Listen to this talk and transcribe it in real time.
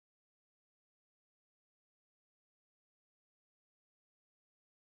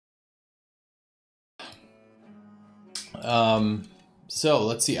So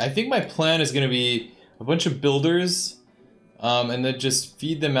let's see. I think my plan is going to be a bunch of builders, and then just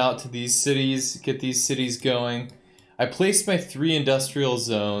feed them out to these cities, get these cities going. I placed my 3 industrial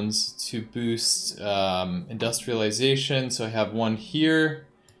zones to boost industrialization. So I have one here.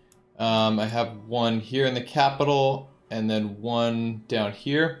 I have one here in the capital, and then one down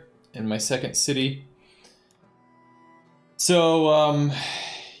here in my second city. So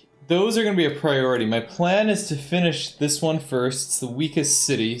those are going to be a priority. My plan is to finish this one first. It's the weakest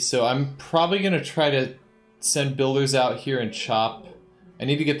city, so I'm probably going to try to send builders out here and chop. I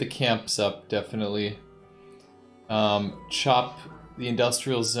need to get the camps up, definitely. Chop the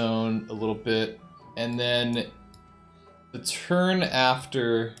industrial zone a little bit, and then the turn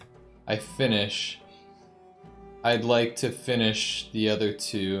after I finish, I'd like to finish the other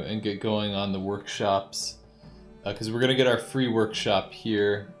 2 and get going on the workshops, because we're going to get our free workshop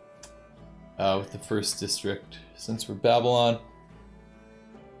here with the first district, since we're Babylon.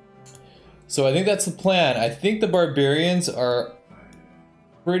 So I think that's the plan. I think the barbarians are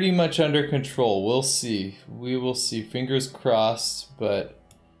pretty much under control. We'll see. We will see. Fingers crossed, but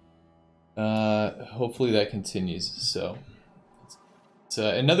hopefully that continues. So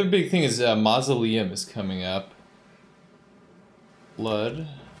another big thing is Mausoleum is coming up. Blood.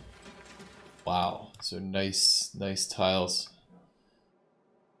 Wow. So nice tiles.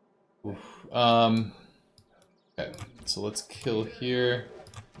 Oof. Okay, so let's kill here.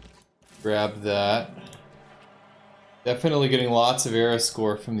 Grab that. Definitely getting lots of era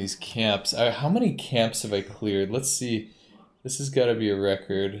score from these camps. How many camps have I cleared? Let's see. This has got to be a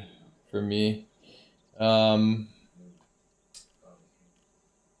record for me. 1,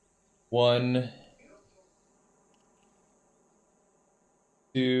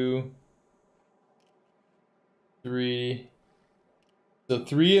 2, 3. So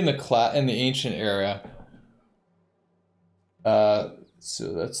 3 in the ancient era.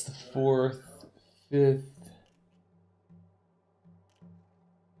 So that's the 4th, 5th.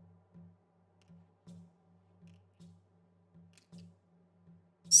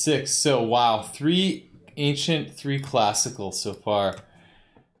 6. So wow, 3 ancient, 3 classical so far.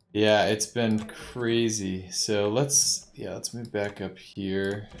 Yeah, it's been crazy. So let's move back up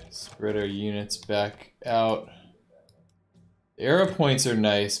here. Spread our units back out. The arrow points are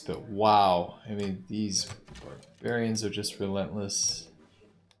nice, but wow. I mean, these barbarians are just relentless.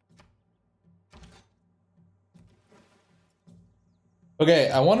 Okay,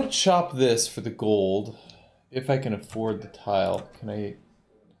 I want to chop this for the gold. If I can afford the tile. Can I?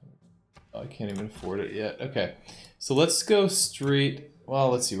 Oh, I can't even afford it yet. Okay, so let's go straight. Well,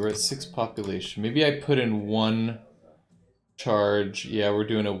 let's see. We're at 6 population. Maybe I put in 1 charge. Yeah, we're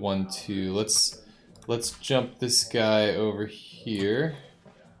doing a 1-2. Let's jump this guy over here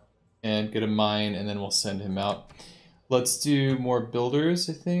and get a mine, and then we'll send him out. Let's do more builders,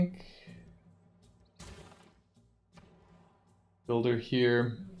 I think. Builder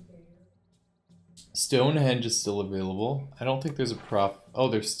here. Stonehenge is still available. I don't think there's a prof. Oh,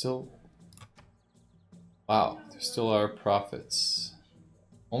 there's still. Wow, there still are profits.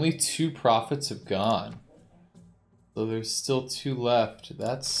 Only 2 profits have gone. So there's still 2 left.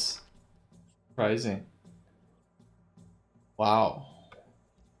 That's surprising. Wow.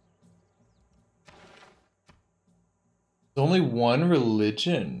 There's only 1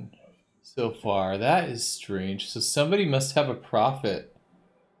 religion so far. That is strange. So somebody must have a profit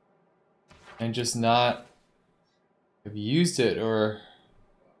and just not have used it, or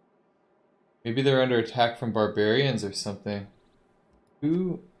maybe they're under attack from barbarians or something.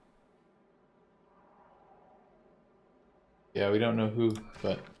 Who? Yeah, we don't know who,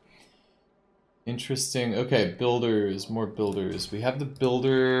 but interesting. Okay, builders, more builders. We have the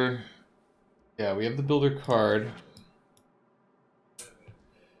builder. Yeah, we have the builder card.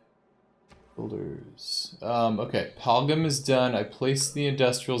 Builders. Okay, Palgam is done. I placed the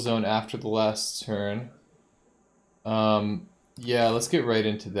industrial zone after the last turn. Yeah, let's get right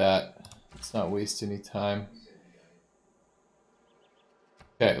into that. Let's not waste any time.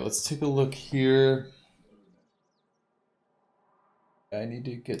 Okay, let's take a look here. I need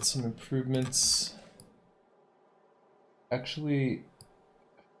to get some improvements. Actually,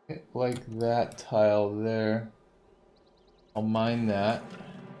 like that tile there. I'll mine that.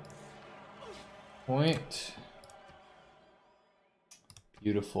 Point.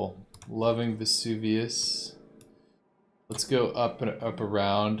 Beautiful. Loving Vesuvius. Let's go up and up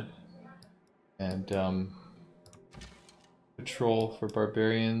around and patrol for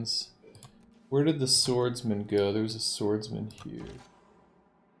barbarians. Where did the swordsman go? There was a swordsman here.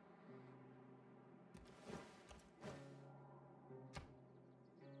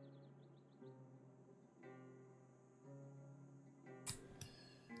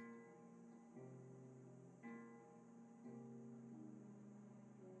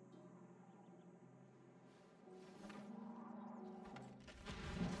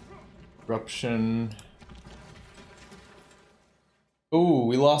 Corruption. Ooh,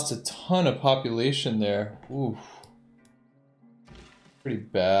 we lost a ton of population there. Ooh. Pretty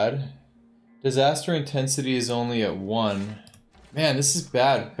bad. Disaster intensity is only at 1. Man, this is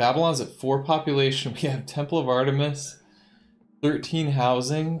bad. Babylon's at 4 population. We have Temple of Artemis, 13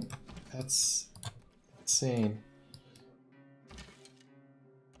 housing. That's insane.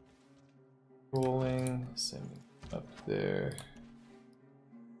 Rolling, sending up there.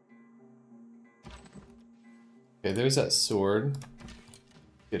 Okay, there's that sword.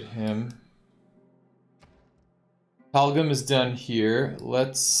 Get him. Halgam is done here.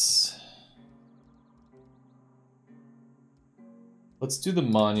 Let's do the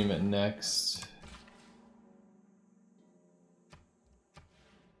monument next.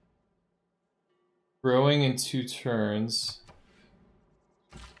 Growing in 2 turns.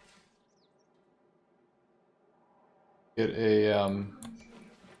 Get a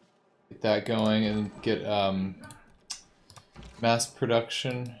get that going and get mass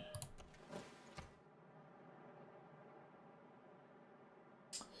production.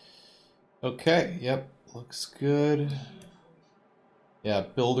 Okay, yep, looks good. Yeah,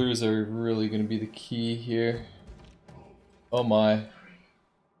 builders are really going to be the key here. Oh my.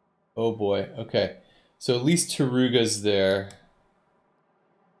 Oh boy, okay. So at least Taruga's there.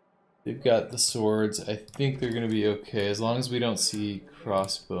 They've got the swords. I think they're going to be okay. As long as we don't see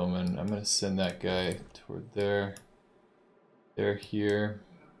crossbowmen, I'm going to send that guy toward there. They're here.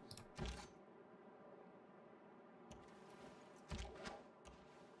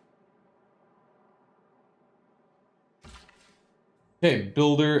 Okay,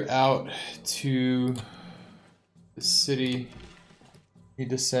 builder out to the city. Need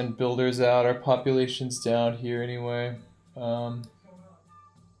to send builders out. Our population's down here anyway.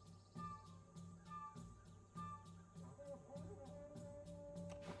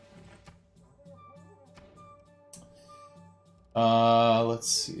 Let's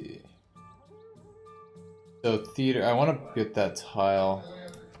see. So theater, I want to get that tile.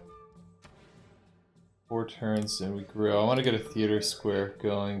 4 turns and we grow. I want to get a theater square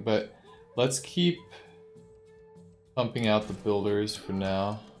going, but let's keep pumping out the builders for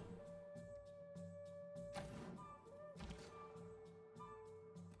now.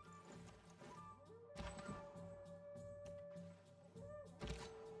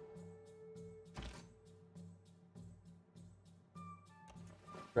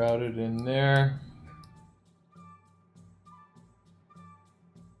 Crowded in there.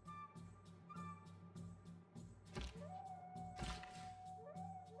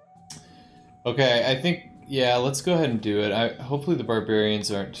 Okay, I think, yeah, let's go ahead and do it. Hopefully the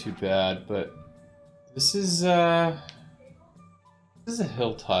barbarians aren't too bad, but this is a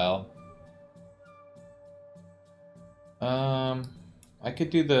hill tile. I could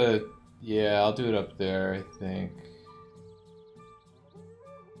do yeah, I'll do it up there, I think.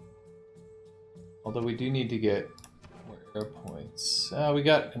 Although we do need to get more arrow points. We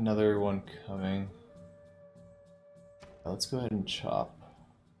got another one coming. Let's go ahead and chop.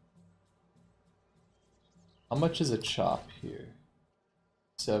 How much is a chop here?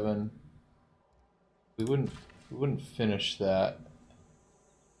 7. We wouldn't finish that.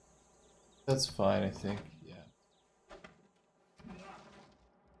 That's fine, I think. Yeah.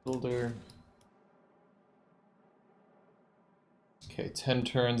 Builder. Okay, 10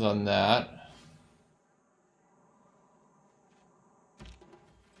 turns on that.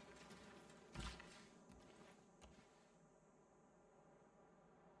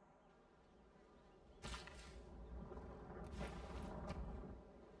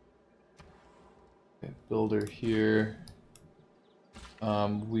 Okay, builder here.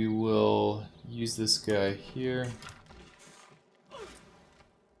 We will use this guy here.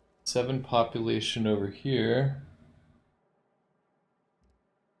 7 population over here.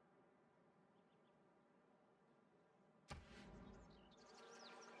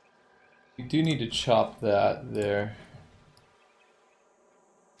 We do need to chop that there.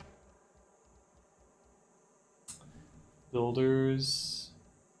 Builders.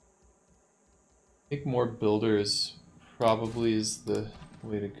 I think more builders probably is the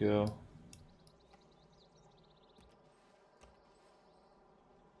way to go.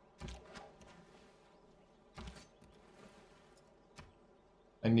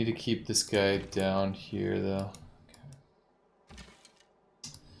 I need to keep this guy down here though. Okay.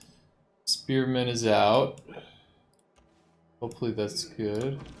 Spearman is out. Hopefully that's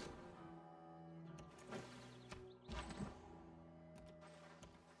good.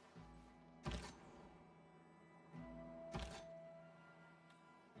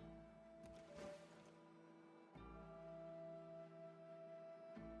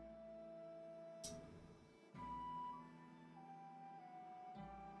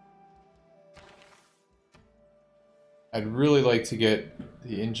 I'd really like to get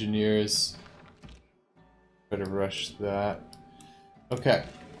the engineers. Try to rush that. Okay.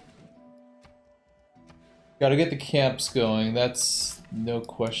 Gotta get the camps going. That's no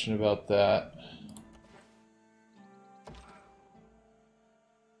question about that.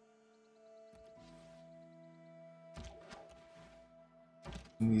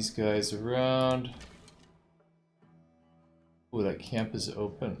 These guys around. Ooh, that camp is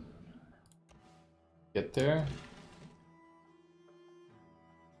open. Get there.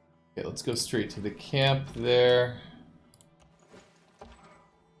 Okay, let's go straight to the camp there.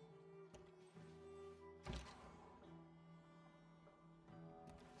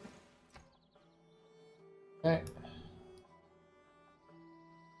 Okay.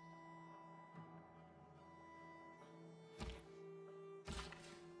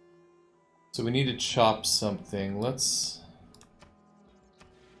 So we need to chop something. Let's...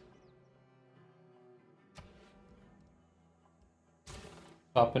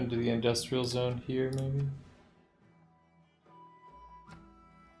 chop into the industrial zone here, maybe?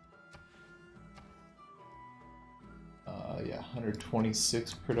 Yeah,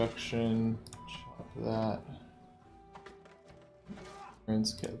 126 production. Chop that. Okay,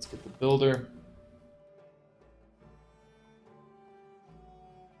 let's get the builder.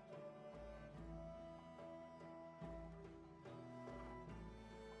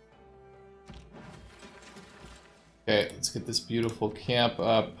 Okay, let's get this beautiful camp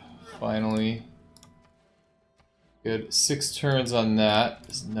up, finally. Good. 6 turns on that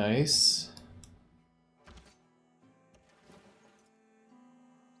is nice.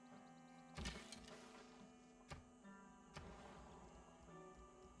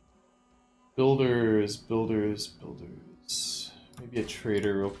 Builders, builders, builders. Maybe a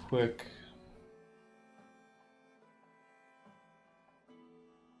trader real quick.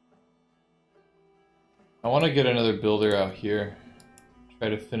 I want to get another builder out here. Try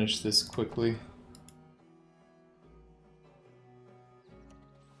to finish this quickly.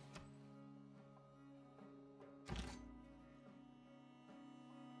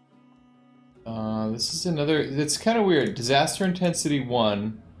 This is another, it's kind of weird. Disaster intensity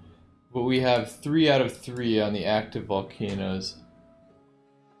 1, but we have 3 out of 3 on the active volcanoes.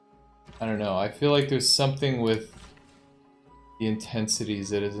 I don't know, I feel like there's something with the intensities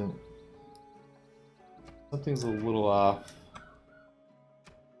that isn't... something's a little off.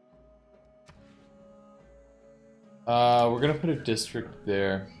 We're gonna put a district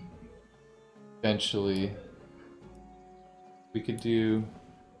there. Eventually. We could do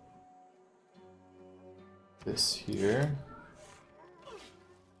this here.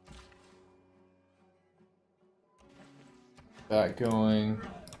 That going.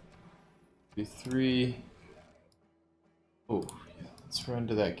 Be 3. Oh, yeah, let's run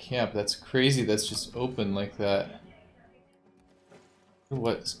to that camp. That's crazy, that's just open like that.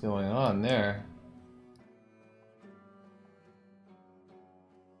 What's going on there?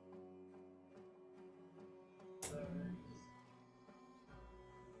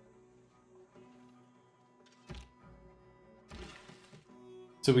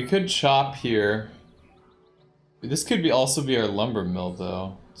 So we could chop here. This could be also be our lumber mill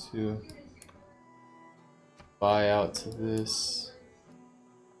though, to buy out to this.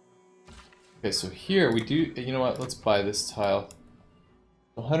 Okay, so here we do, you know what, let's buy this tile.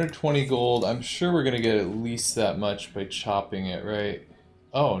 120 gold, I'm sure we're gonna get at least that much by chopping it, right?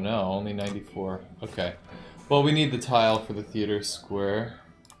 Oh no, only 94, okay. Well, we need the tile for the theater square.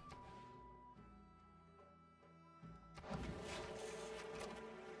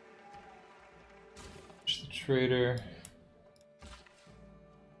 Trader.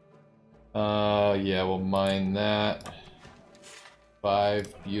 Yeah, we'll mine that.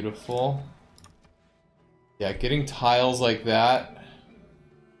 5, beautiful. Yeah, getting tiles like that.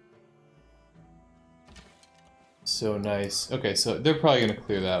 So nice. Okay, so they're probably gonna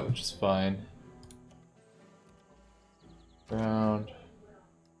clear that, which is fine. Round.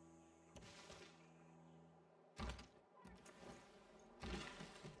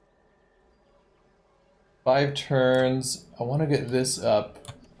 Five turns. I want to get this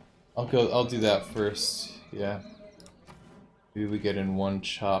up. I'll do that first. Yeah. Maybe we get in one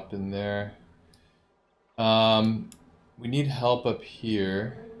chop in there. We need help up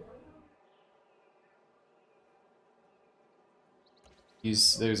here.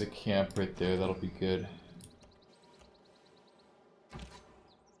 There's a camp right there. That'll be good.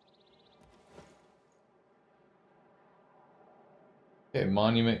 Okay,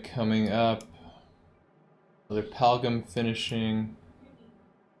 monument coming up. Another Palgum finishing.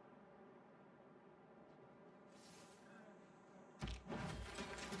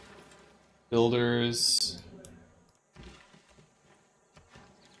 Builders.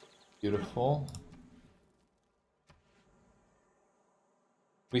 Beautiful.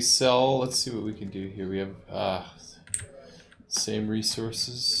 We sell, let's see what we can do here. We have same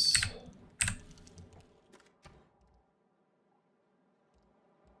resources.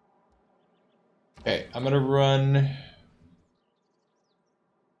 Okay, I'm gonna run.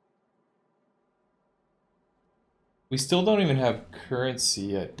 We still don't even have currency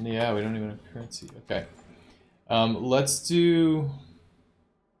yet. Yeah, we don't even have currency. Okay. Let's do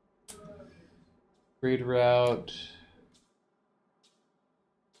trade route.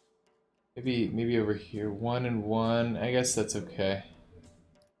 Maybe over here. 1 and 1. I guess that's okay.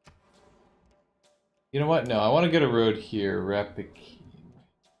 You know what? No, I want to get a road here. Rapid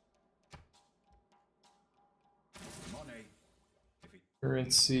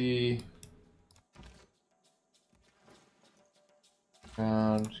currency.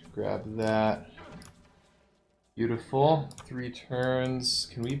 Grab that. Beautiful. 3 turns.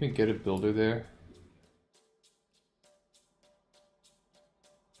 Can we even get a builder there?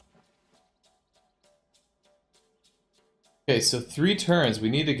 Okay, so 3 turns. We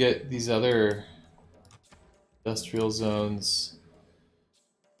need to get these other industrial zones.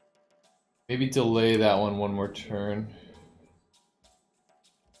 Maybe delay that one more turn.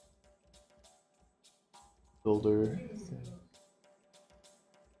 Builder.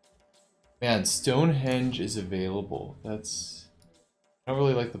 Man, Stonehenge is available. That's... I don't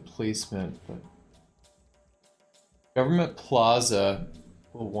really like the placement, but... Government Plaza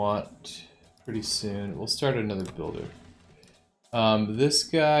we'll want pretty soon. We'll start another builder. This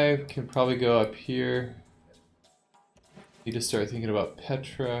guy can probably go up here. Need to start thinking about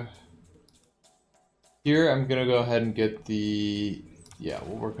Petra. Here I'm gonna go ahead and get the... Yeah,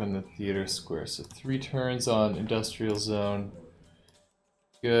 we'll work on the theater square. So 3 turns on industrial zone.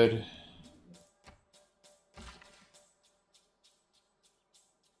 Good.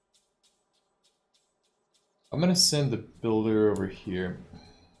 I'm gonna send the builder over here.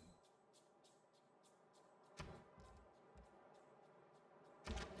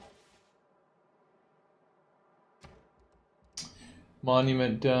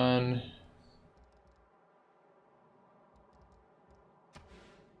 Monument done.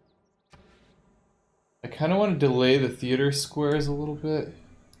 I kind of want to delay the theater squares a little bit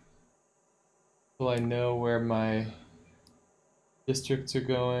until I know where my districts are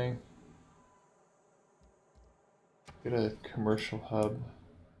going. Get a commercial hub.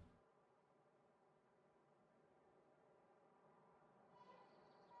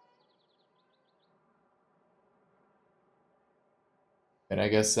 And I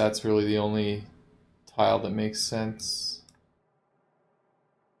guess that's really the only tile that makes sense.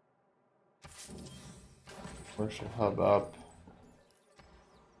 Commercial hub up.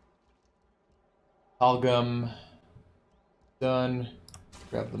 Algum done.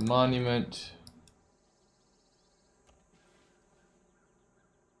 Grab the monument.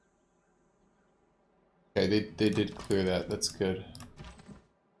 Okay, they did clear that. That's good.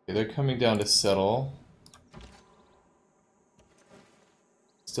 Okay, they're coming down to settle.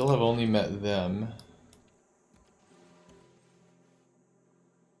 Still have only met them.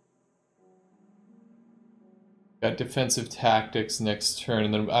 Got defensive tactics next turn,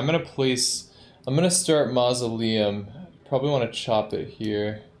 and then I'm gonna start Mausoleum. Probably want to chop it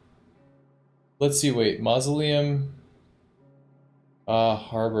here. Let's see, wait, Mausoleum,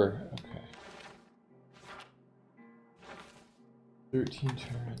 Harbor, okay. 13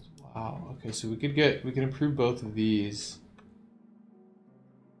 turns, wow, okay, so we can improve both of these.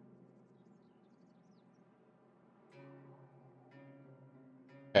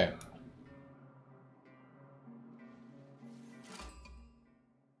 Okay.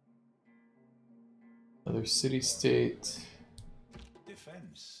 Another city-state.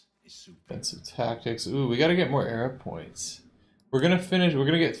 Defensive tactics. Ooh, we gotta get more era points. We're gonna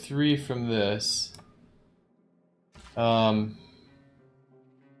get 3 from this. You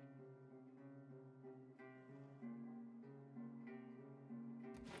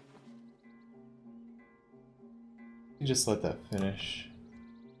just let that finish.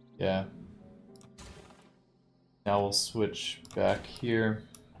 Yeah. Now we'll switch back here.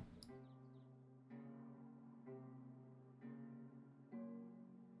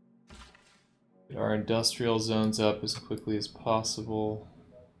 Get our industrial zones up as quickly as possible.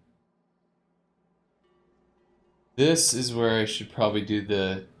 This is where I should probably do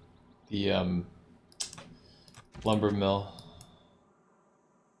the lumber mill.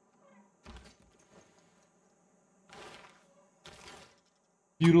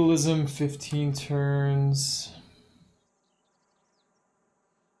 Feudalism, 15 turns.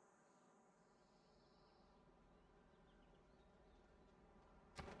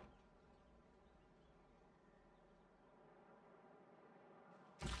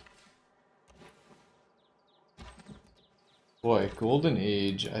 Boy, Golden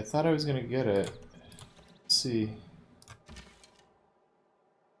Age. I thought I was gonna get it. Let's see.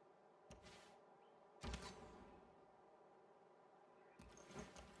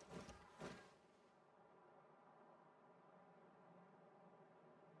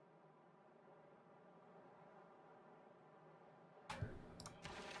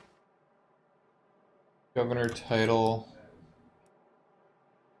 Governor title.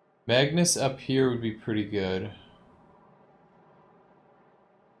 Magnus up here would be pretty good.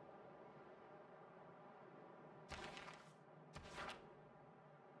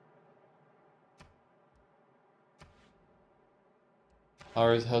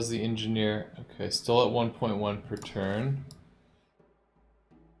 How's the engineer? Okay, still at 1.1 per turn.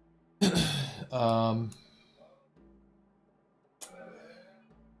 I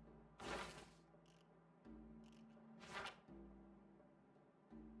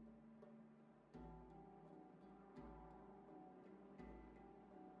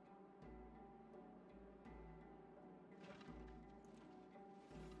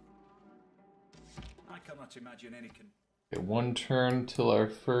cannot imagine any can. Okay, 1 turn till our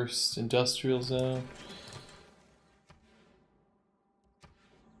first industrial zone.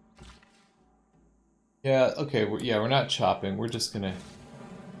 Yeah, okay, we're not chopping. We're just gonna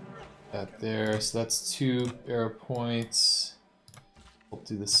that there. So that's 2 arrow points. We'll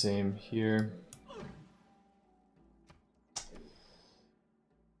do the same here. I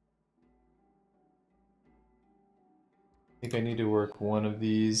think I need to work one of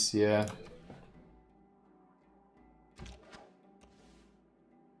these, yeah.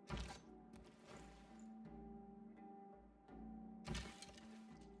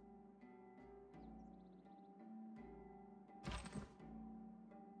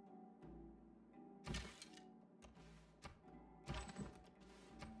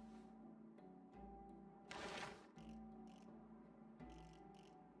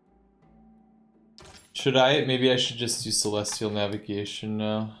 Should I? Maybe I should just do Celestial Navigation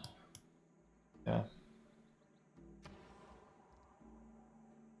now. Yeah.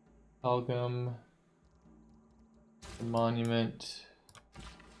 Algum. The monument.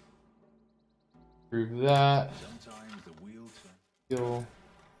 Prove that. Sometimes the wheels Heal.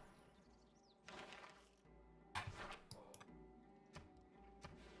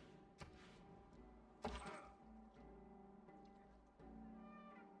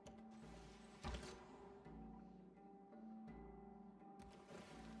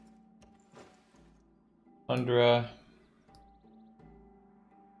 Tundra.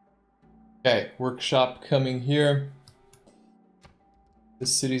 Okay, workshop coming here.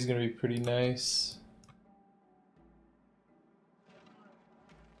 This city's gonna be pretty nice.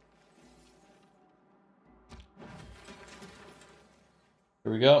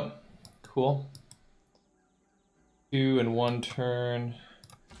 Here we go. Cool. 2 and 1 turn.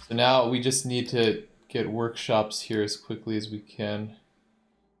 So now we just need to get workshops here as quickly as we can.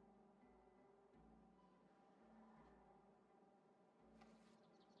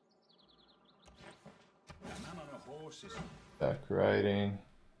 Back riding.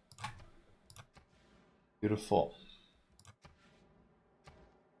 Beautiful.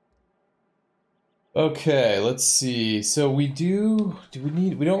 Okay, let's see. So we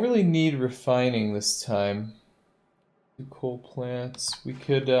don't really need refining this time. 2 coal plants. We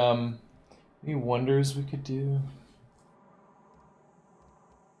could, any wonders we could do?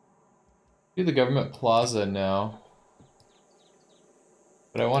 Do the government plaza now.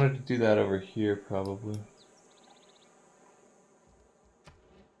 But I wanted to do that over here, probably.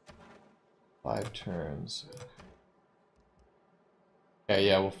 5 turns. Okay,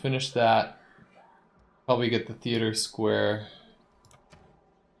 yeah, we'll finish that. Probably get the theater square.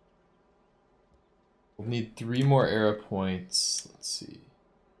 We'll need 3 more arrow points. Let's see.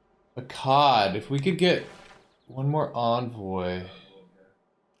 A cod. If we could get 1 more envoy.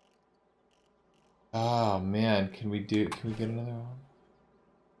 Oh man, can we get another one?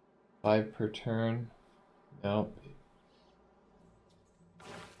 5 per turn? Nope.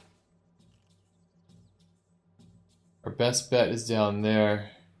 Our best bet is down there.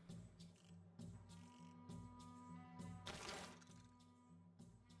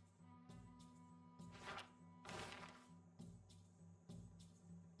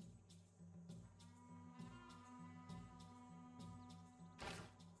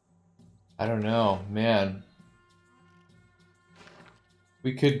 I don't know, man.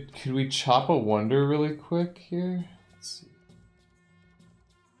 Could we chop a wonder really quick here? Let's see.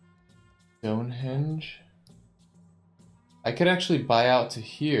 Stonehenge. I could actually buy out to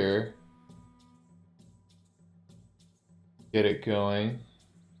here. Get it going.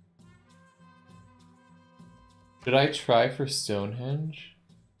 Should I try for Stonehenge?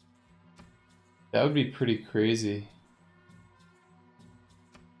 That would be pretty crazy.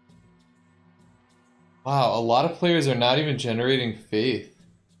 Wow, a lot of players are not even generating faith.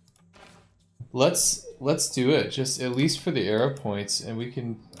 Let's do it, just at least for the arrow points, and we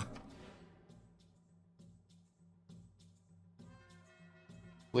can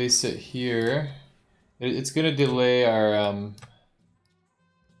place it here. It's gonna delay our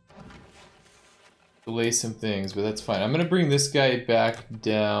delay some things, but that's fine. I'm gonna bring this guy back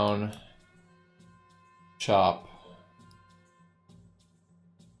down. Chop.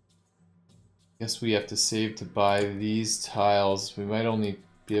 Guess we have to save to buy these tiles. We might only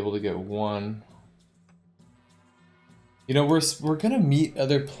be able to get one. You know, we're gonna meet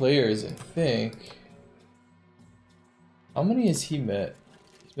other players, I think. How many has he met?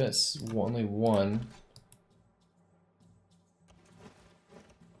 He's met only one.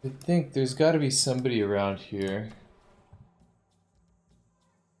 I think there's got to be somebody around here.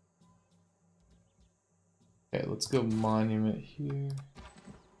 Okay, let's go monument here.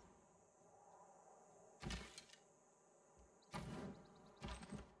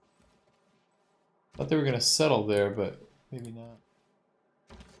 Thought they were gonna settle there, but maybe not.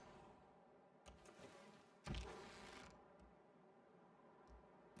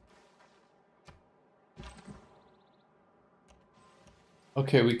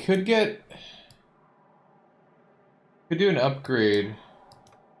 Okay, we could do an upgrade.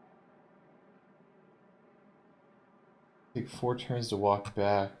 Take 4 turns to walk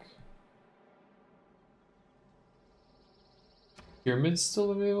back. Pyramids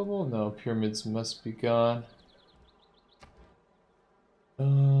still available? No, pyramids must be gone.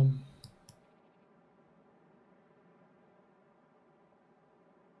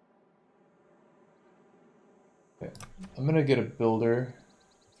 Okay. I'm gonna get a builder.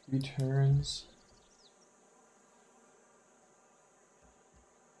 3 turns.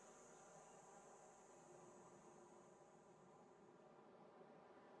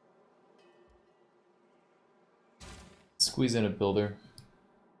 Squeeze in a builder.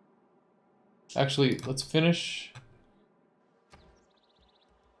 Actually, let's finish.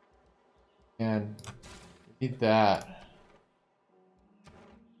 And need that.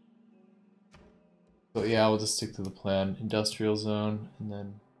 So yeah, we'll just stick to the plan. Industrial zone, and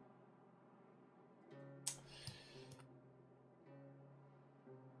then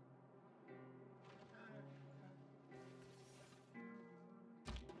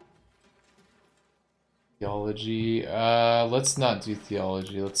theology. Let's not do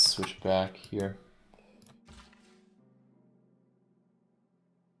theology. Let's switch back here.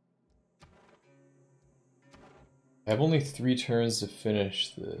 I have only 3 turns to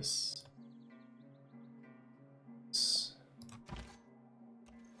finish this.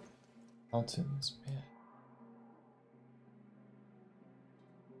 Mountains, man.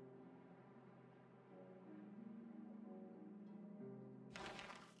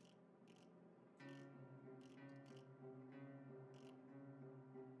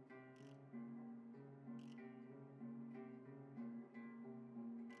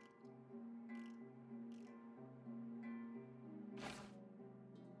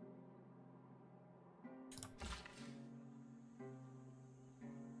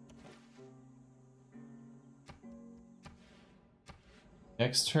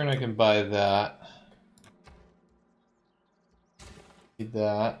 Next turn I can buy that. Need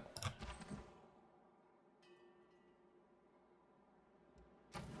that.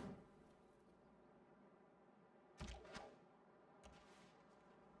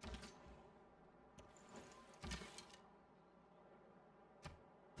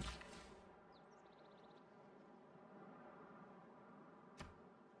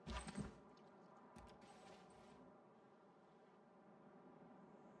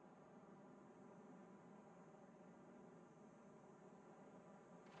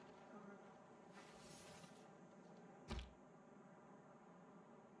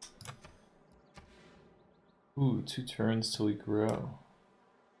 Ooh, 2 turns till we grow.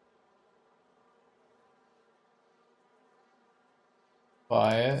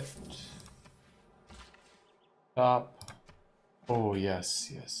 Buy it. Stop. Oh,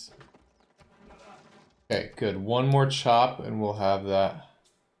 yes, yes. Okay, good. One more chop and we'll have that.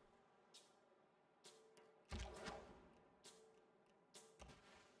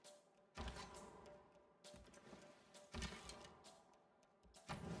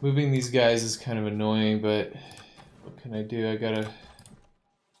 Moving these guys is kind of annoying, but what can I do? I gotta...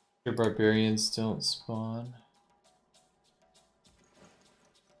 Your barbarians don't spawn.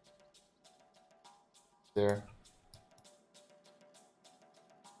 There.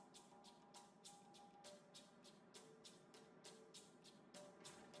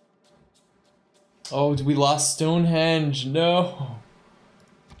 Oh, we lost Stonehenge. No.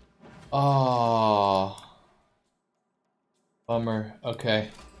 Oh. Bummer. Okay.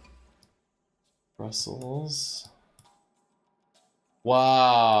 Brussels.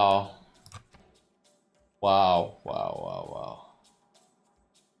 Wow. Wow. Wow. Wow. Wow.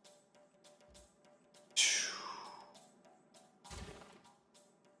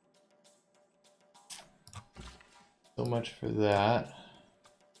 So much for that.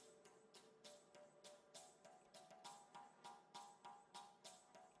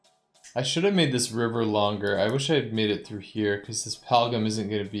 I should have made this river longer. I wish I had made it through here, because this Palgam isn't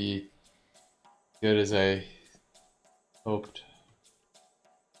going to be good as I hoped.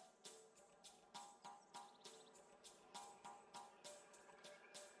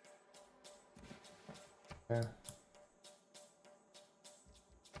 There.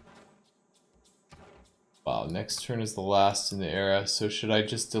 Wow, next turn is the last in the era, so should I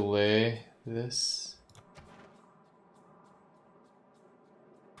just delay this?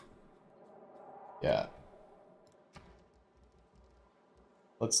 Yeah.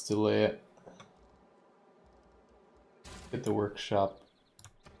 Let's delay it. Get the workshop.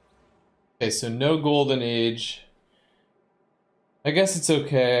 Okay, so no golden age. I guess it's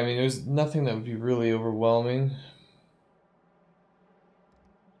okay. I mean, there's nothing that would be really overwhelming.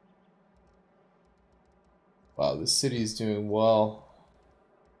 Wow, the city's doing well.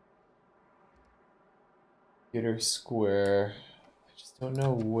 Theater Square. I just don't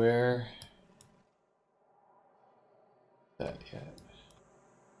know where that yet.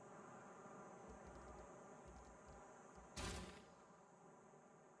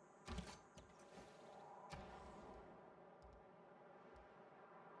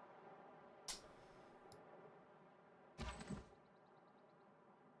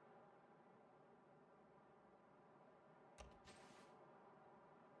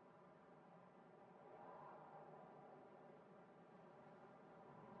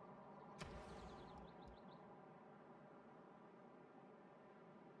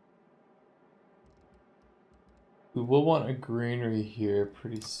 We will want a greenery here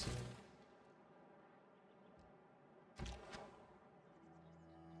pretty soon.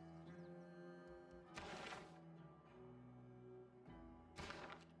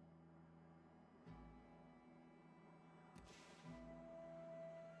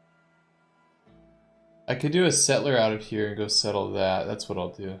 I could do a settler out of here and go settle that. That's what I'll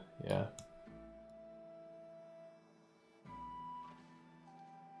do, yeah.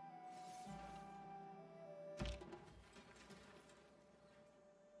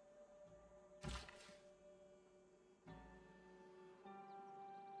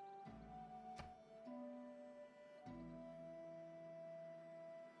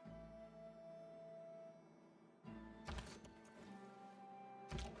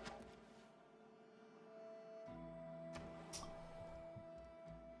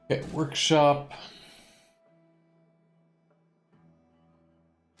 Okay, workshop.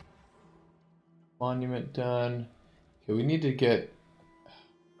 Monument done. Okay, we need to get...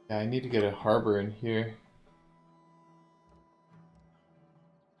 Yeah, I need to get a harbor in here.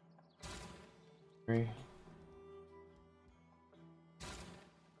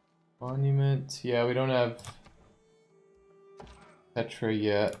 Monument. Yeah, we don't have Petra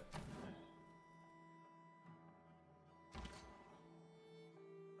yet.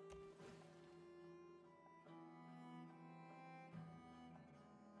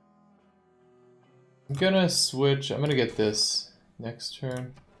 I'm gonna switch. I'm gonna get this next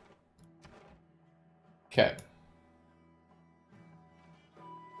turn. Okay.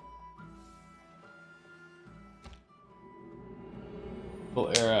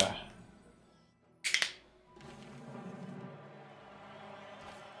 Full era.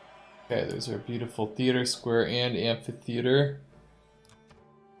 Okay, there's our beautiful theater square and amphitheater.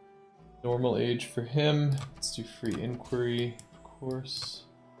 Normal age for him. Let's do free inquiry, of course.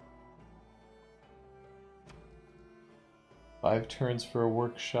 5 turns for a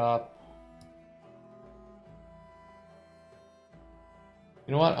workshop.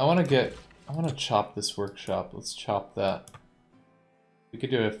 You know what? I want to chop this workshop. Let's chop that. We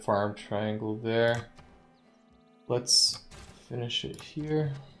could do a farm triangle there. Let's finish it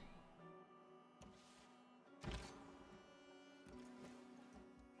here.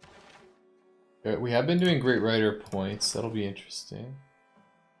 Alright, we have been doing great writer points. That'll be interesting.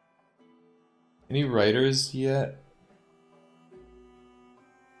 Any writers yet?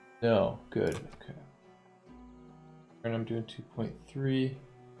 No, good, okay. And I'm doing 2.3.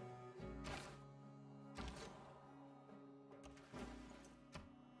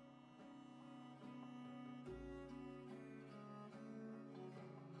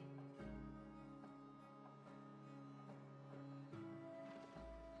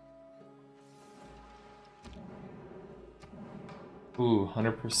 Ooh,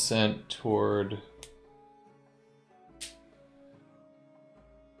 100% toward...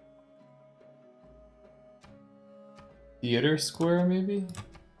 Theater Square, maybe?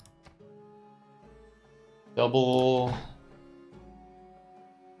 Double...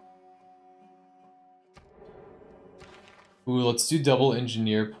 Ooh, let's do double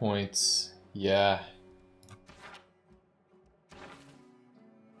engineer points. Yeah.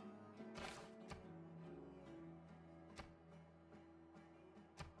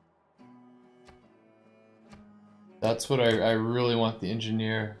 That's what I really want, the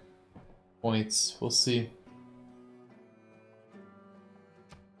engineer points. We'll see.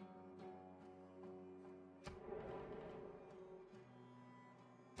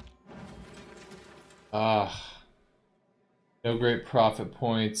 Ah. No great profit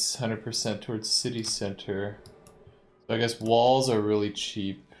points, 100% towards city center. So I guess walls are really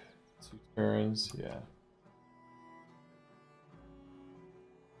cheap. 2 turns, yeah.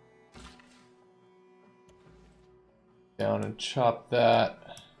 Down and chop that.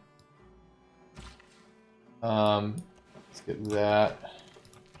 Let's get that.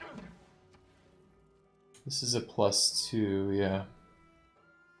 This is a +2, yeah.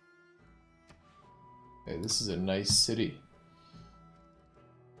 Okay, this is a nice city.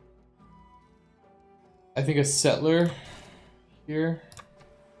 I think a settler here.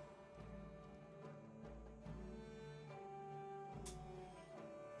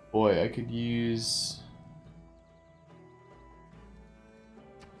 Boy, I could use...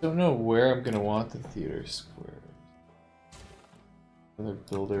 Don't know where I'm gonna want the theater square. Another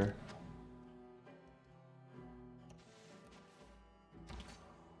builder.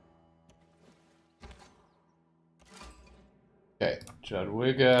 Okay,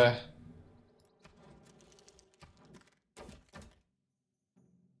 Jadwiga.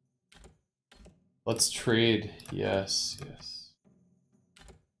 Let's trade. Yes, yes.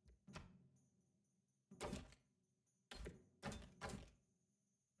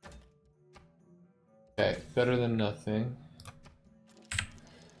 Okay, better than nothing.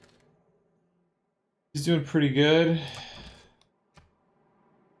 He's doing pretty good. Is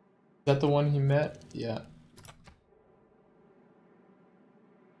that the one he met? Yeah.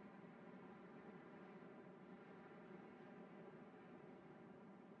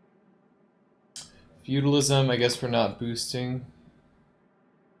 Feudalism, I guess we're not boosting.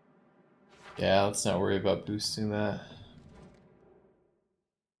 Yeah, let's not worry about boosting that.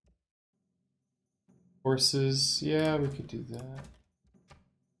 Horses, yeah, we could do that.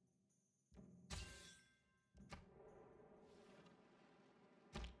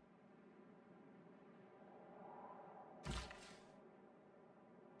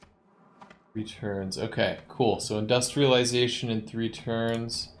 Three turns. Okay, cool. So industrialization in 3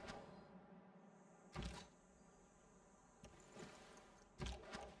 turns.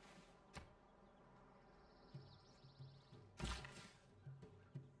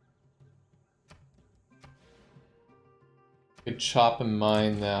 Could chop and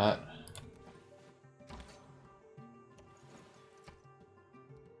mine that.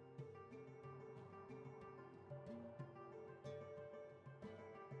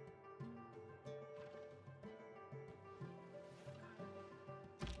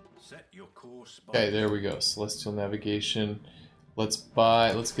 Set your course. Okay, there we go. Celestial navigation. Let's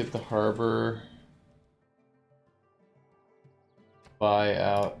get the harbor. Buy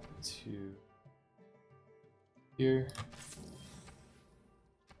out to here.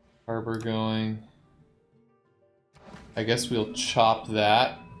 Harbor going. I guess we'll chop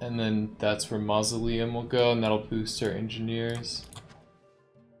that, and then that's where Mausoleum will go, and that'll boost our engineers.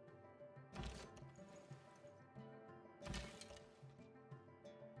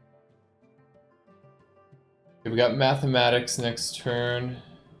 Okay, we got mathematics next turn.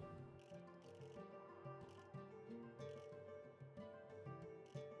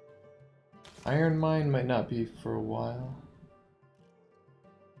 Iron mine might not be for a while.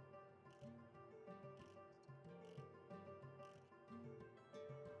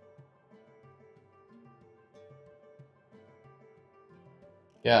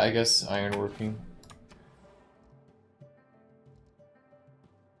 Yeah, I guess ironworking.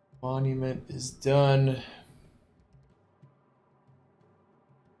 Monument is done.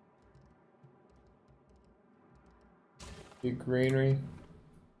 Big granary.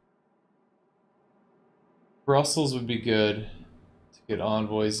 Brussels would be good to get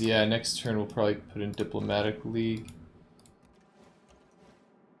envoys. Yeah, next turn we'll probably put in diplomatic league.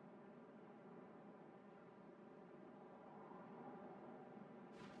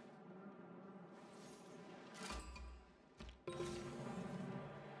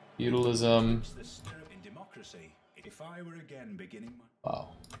 Feudalism. It's the spirit in democracy. If I were again beginning my... Wow.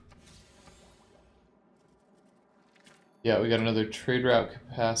 Yeah, we got another trade route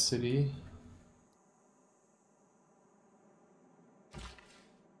capacity.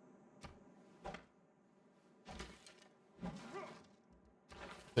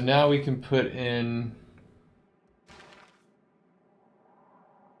 So now we can put in...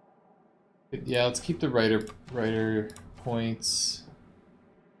 Yeah, let's keep the writer points.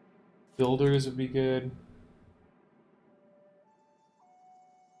 Builders would be good.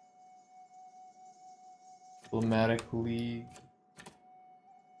 Diplomatic League.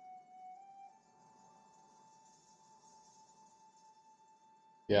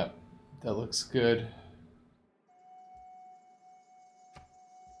 Yeah, that looks good.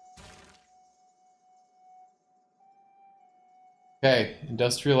 Okay,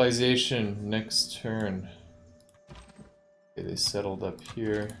 industrialization, next turn. Okay, they settled up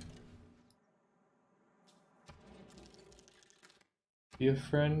here. Be a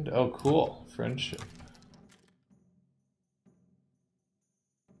friend? Oh, cool. Friendship.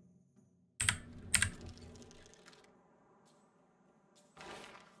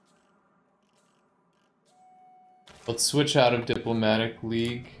 Let's switch out of Diplomatic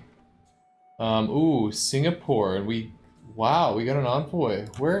League. Ooh, Singapore, and wow, we got an envoy.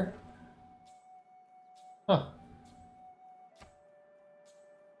 Where? Huh.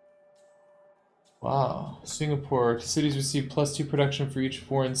 Wow, Singapore. Cities receive +2 production for each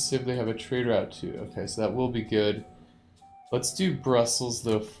foreign civ they have a trade route to. Okay, so that will be good. Let's do Brussels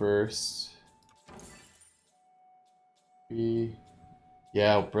though first.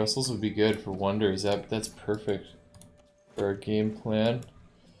 Yeah, Brussels would be good for wonders. That's perfect for our game plan.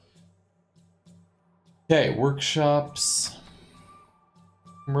 Okay, workshops,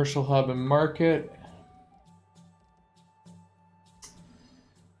 commercial hub and market.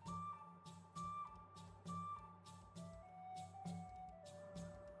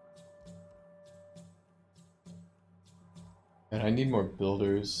 And I need more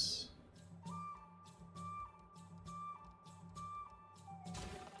builders.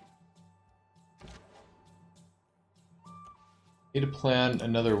 Need to plan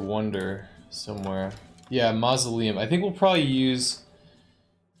another wonder somewhere. Yeah, Mausoleum. I think we'll probably use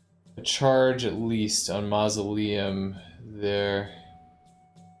a charge at least on Mausoleum there.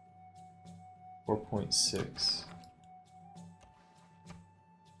 4.6.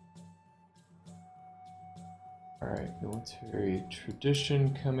 Alright, military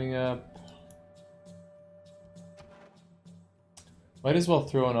tradition coming up. Might as well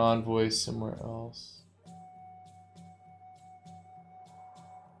throw an envoy somewhere else.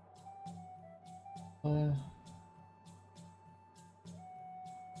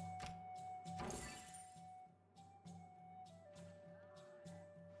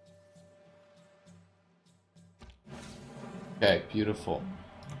 Okay, beautiful.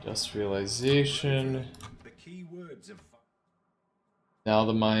 Industrialization. The key words of... Now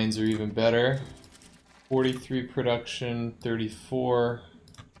the mines are even better. 43 production, 34,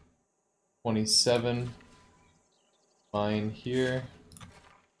 27. Mine here.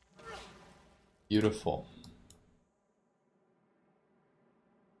 Beautiful.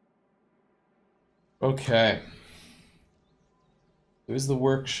 Okay. There's the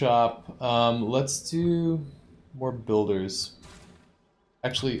workshop. Let's do more builders.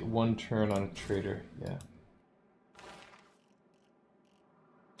 Actually, one turn on a trader, yeah.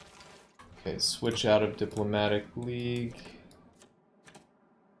 Okay, switch out of Diplomatic League.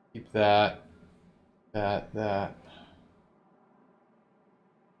 Keep that. That.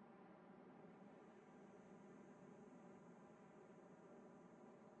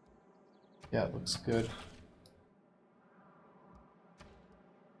 Yeah, it looks good.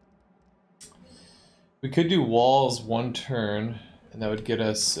 We could do walls one turn, and that would get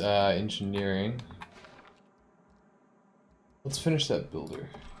us engineering. Let's finish that builder.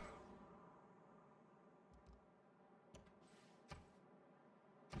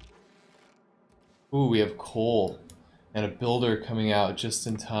 Ooh, we have coal and a builder coming out just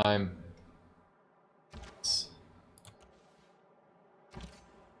in time.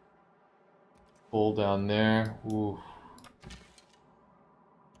 Coal down there. Ooh.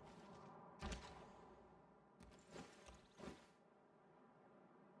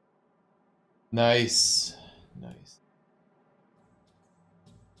 Nice. Nice.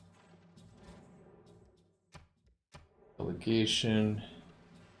 Delegation.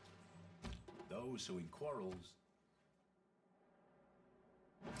 Those who in quarrels...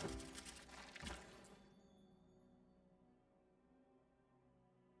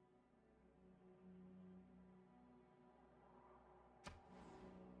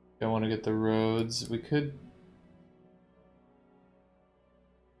 I want to get the roads. We could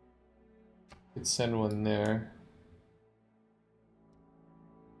Could send one there.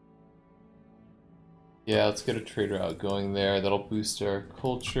 Yeah, let's get a trade route going there. That'll boost our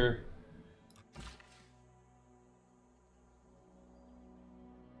culture.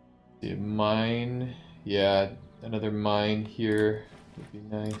 The mine. Yeah, another mine here would be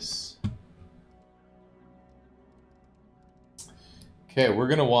nice. Okay, we're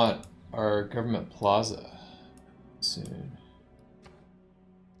gonna want our government plaza soon.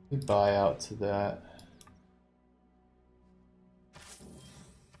 We buy out to that.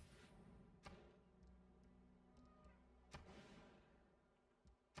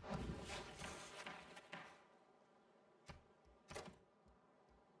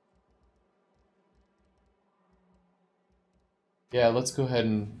 Yeah, let's go ahead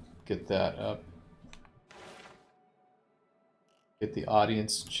and get that up. Get the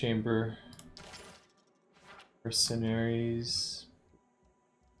audience chamber. Mercenaries.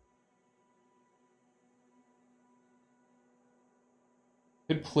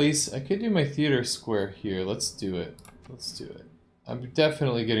 Good place. I could do my theater square here. Let's do it. Let's do it. I'm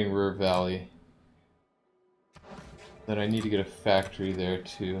definitely getting Ruhr Valley. Then I need to get a factory there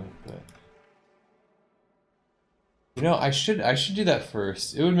too, but you know, I should do that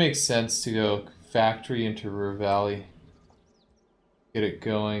first. It would make sense to go factory into Ruhr Valley. Get it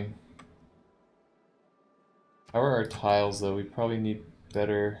going. How are our tiles though? We probably need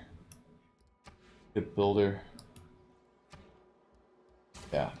better good builder.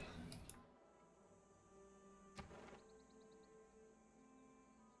 Yeah.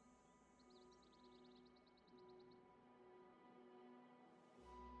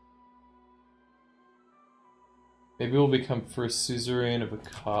 Maybe we'll become first suzerain of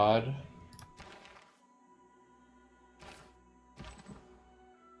Akkad.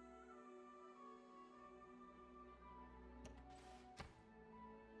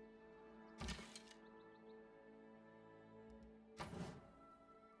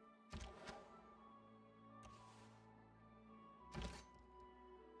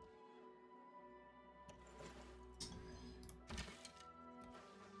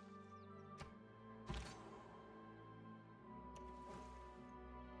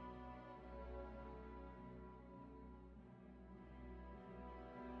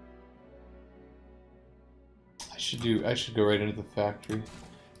 I should go right into the factory.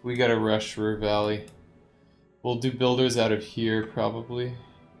 We gotta rush Ruhr Valley. We'll do builders out of here probably.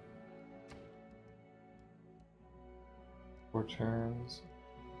 4 turns.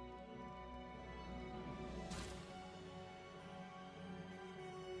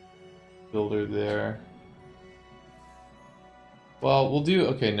 Builder there. Well, we'll do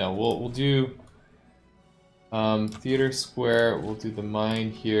okay. No, we'll do theater square. We'll do the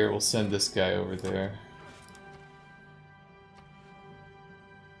mine here. We'll send this guy over there.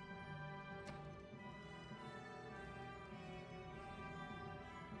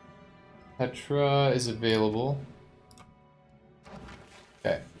 Petra is available.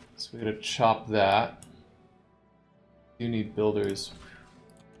 Okay, so we gotta chop that. Do need builders.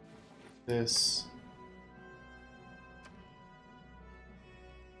 This.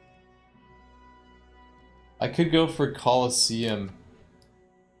 I could go for Colosseum.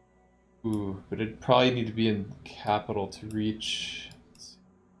 Ooh, but it'd probably need to be in the capital to reach.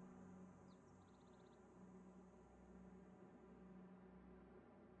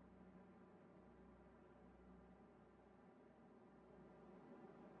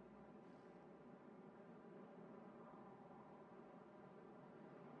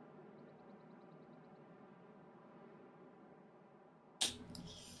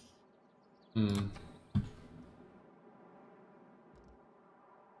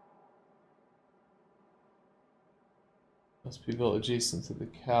 Must be built adjacent to the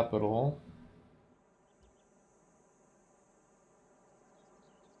capital.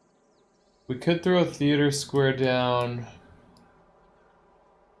 We could throw a theater square down.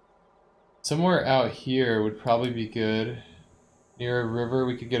 Somewhere out here would probably be good. Near a river,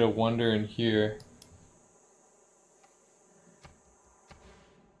 we could get a wonder in here.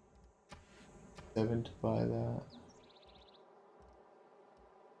 $7 to buy that.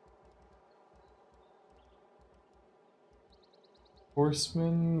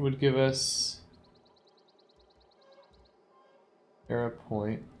 Horseman would give us era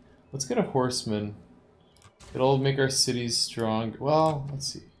point. Let's get a horseman. It'll make our cities strong. Well, let's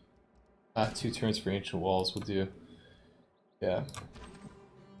see. 2 turns for ancient walls will do. Yeah.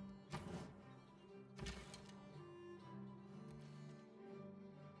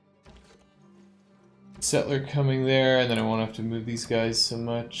 Settler coming there, and then I won't have to move these guys so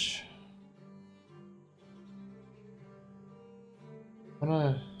much.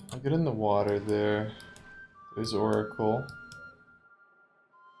 I'll get in the water there. There's Oracle.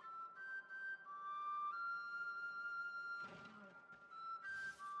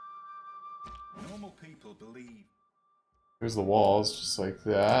 Normal people believe. There's the walls, just like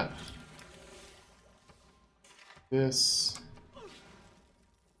that. This.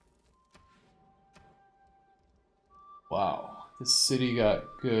 Wow, this city got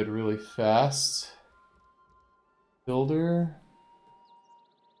good really fast. Builder.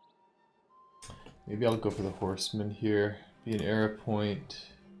 Maybe I'll go for the horseman here. Be an arrow point.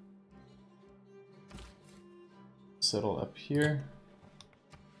 Settle up here.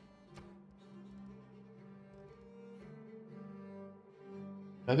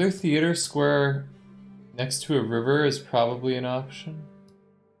 Another theater square next to a river is probably an option.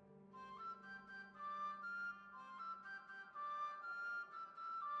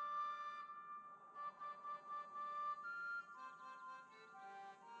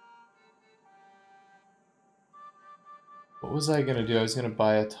 What was I gonna do? I was gonna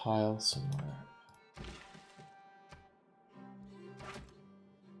buy a tile somewhere.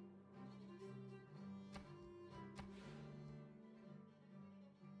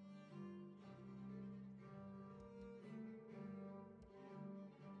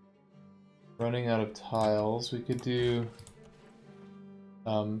 Running out of tiles. We could do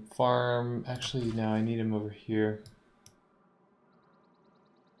farm. Actually, no, I need him over here.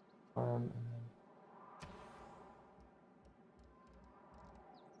 Farm.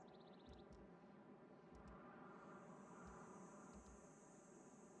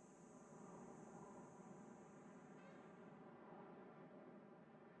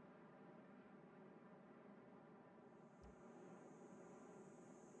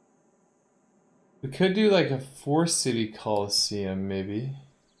 We could do like a 4-city Coliseum, maybe.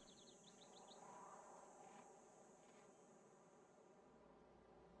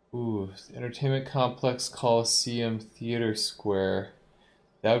 Ooh, Entertainment Complex, Coliseum, Theater Square.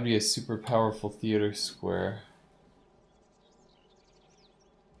 That would be a super powerful theater square.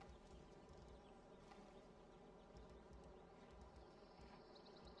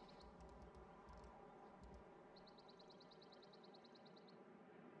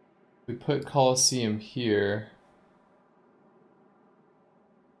 We put Coliseum here.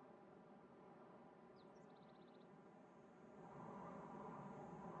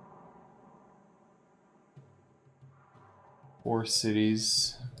 Four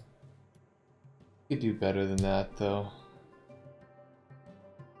cities. We could do better than that, though.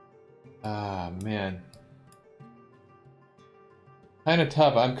 Ah, man. Kind of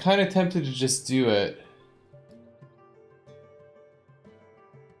tough. I'm kind of tempted to just do it.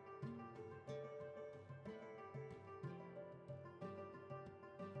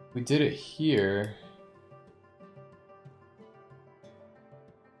 We did it here.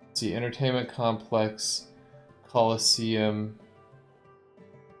 Let's see, Entertainment Complex, Coliseum.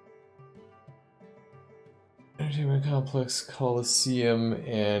 Entertainment Complex, Coliseum,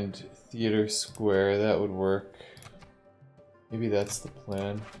 and Theater Square. That would work. Maybe that's the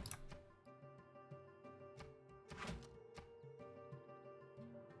plan.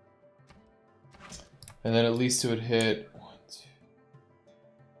 And then at least it would hit 1, 2,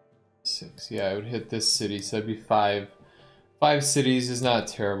 6. Yeah, it would hit this city, so that'd be 5. 5 cities is not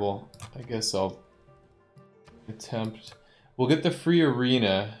terrible. I guess I'll attempt. We'll get the free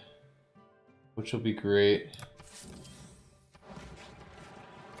arena, which will be great.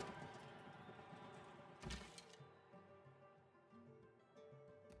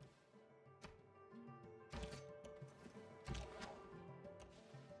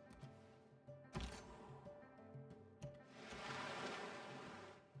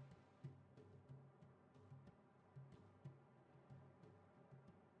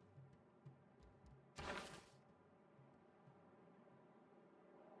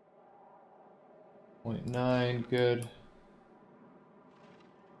 .9, good.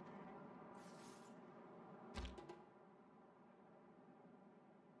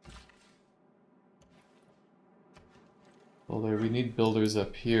 Builder, we need builders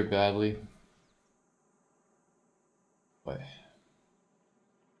up here badly. Boy.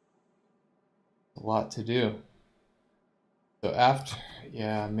 A lot to do. So after,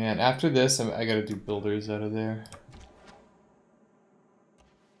 yeah, man, after this, I gotta do builders out of there.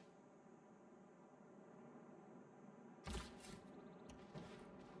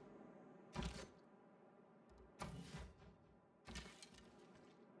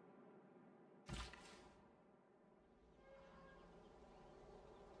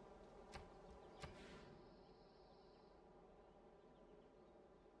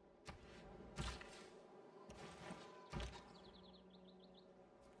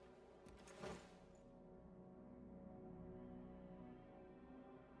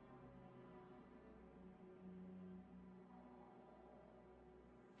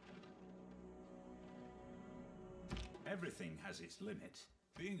 Everything has its limit.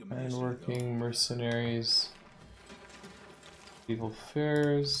 Being a mercenary, Ironworking, mercenaries, evil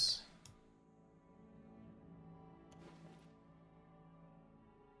fairs.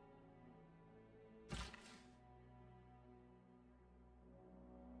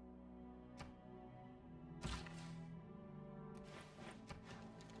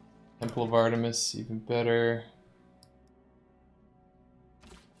 Temple of Artemis, even better.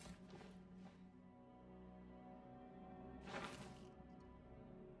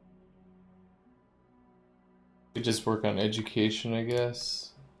 We just work on education, I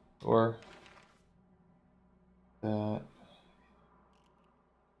guess, or that.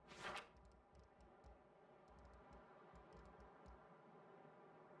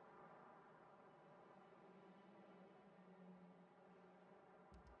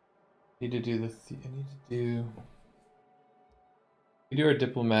 Need to do the. I need to do. We do our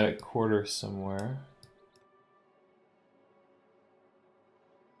diplomatic quarter somewhere.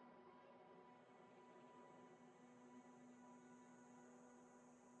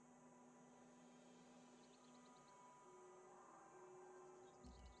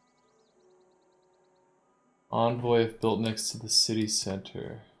 Envoy if built next to the city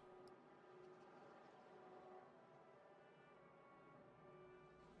center.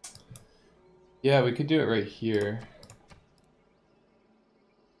 Yeah, we could do it right here.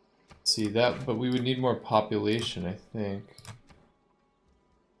 See that, but we would need more population, I think.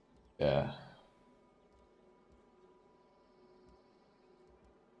 Yeah.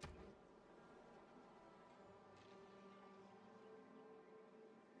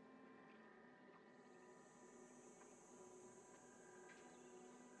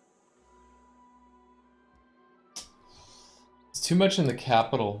 It's too much in the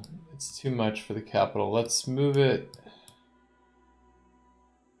capital. It's too much for the capital. Let's move it.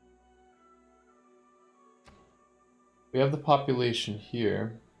 We have the population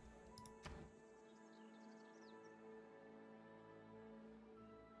here.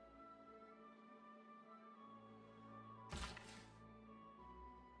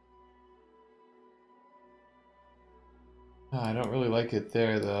 I don't really like it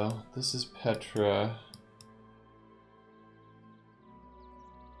there, though. This is Petra.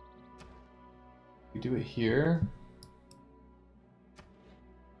 We do it here.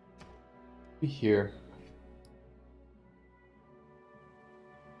 Be here.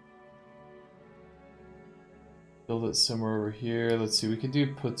 Build it somewhere over here. Let's see. We could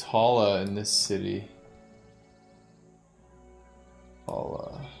do Potala in this city.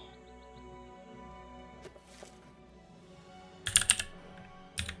 Potala.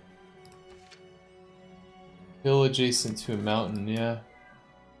 Hill adjacent to a mountain, yeah.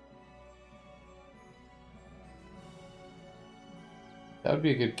 That would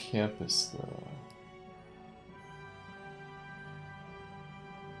be a good campus, though.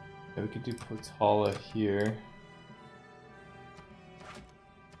 Yeah, we could do Potala here.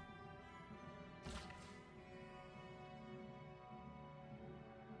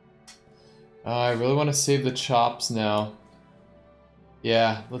 I really want to save the chops now.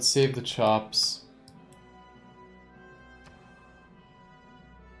 Yeah, let's save the chops.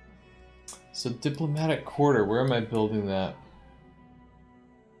 So diplomatic quarter, where am I building that?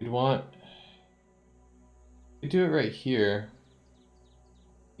 We'd want... We do it right here.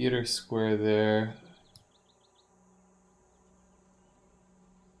 Theater square there.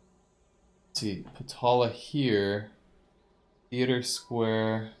 Let's see, Potala here. Theater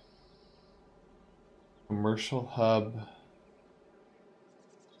square. Commercial hub.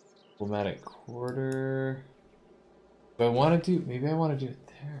 Diplomatic quarter. Do I want to do... Maybe I want to do it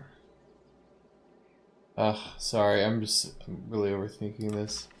there. Ugh, sorry, I'm really overthinking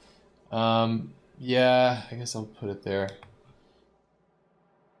this. Yeah, I guess I'll put it there.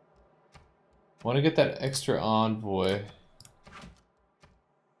 I want to get that extra envoy.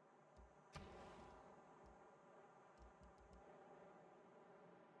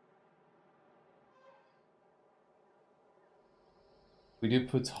 We do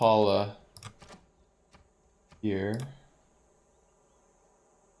Potala here.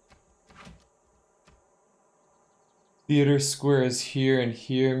 Theater square is here and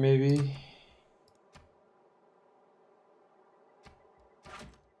here, maybe.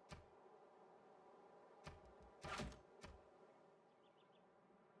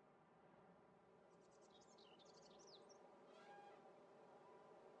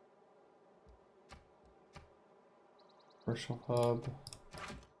 Commercial hub.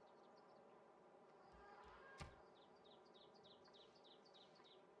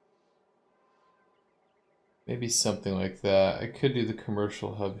 Maybe something like that. I could do the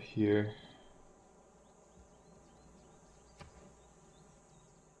commercial hub here.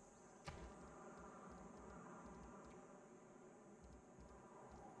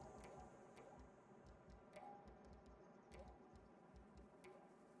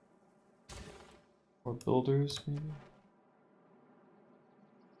 Or builders, maybe?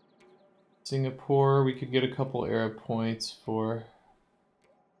 Singapore, we could get a couple Arab points for...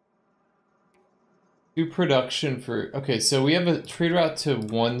 Do production for... Okay, so we have a trade route to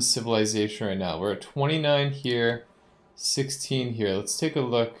 1 civilization right now. We're at 29 here, 16 here. Let's take a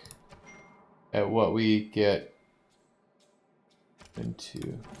look at what we get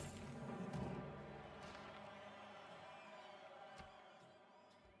into.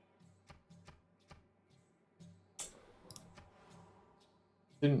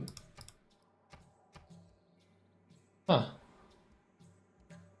 Huh.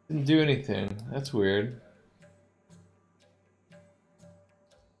 Didn't do anything. That's weird.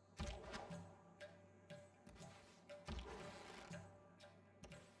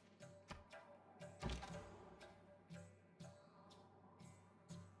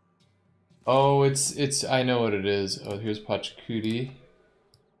 Oh, it's I know what it is. Oh, here's Pachacuti.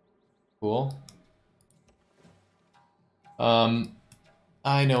 Cool.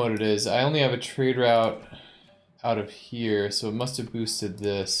 I know what it is. I only have a trade route out of here, so it must have boosted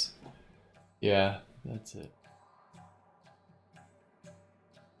this. Yeah, that's it.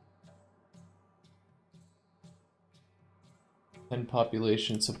 And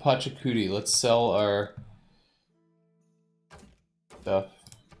population. So Pachacuti, let's sell our stuff.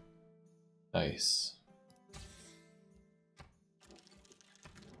 Nice.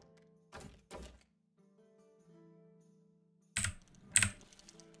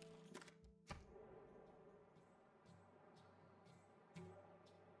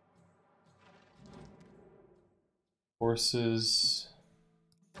 Horses,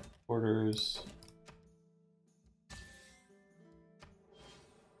 orders.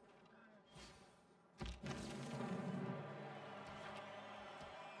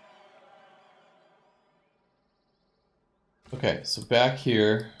 Okay, so back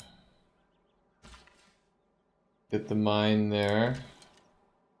here, get the mine there.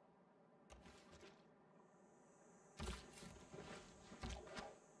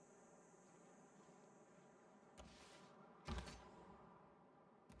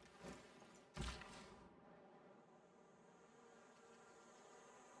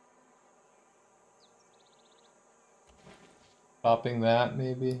 Chopping that,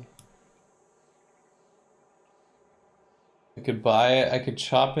 maybe. I could buy it. I could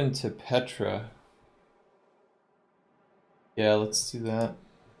chop into Petra. Yeah, let's do that.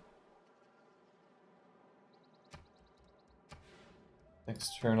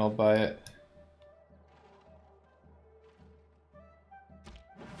 Next turn, I'll buy it.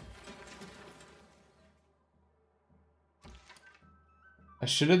 I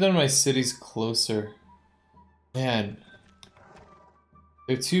should have done my cities closer. Man.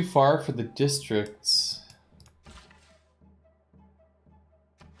 They're too far for the districts.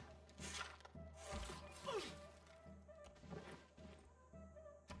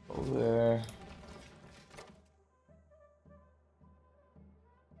 Over there.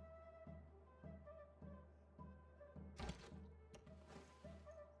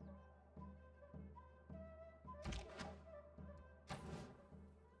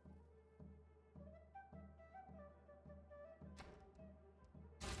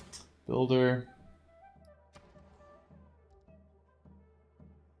 Builder.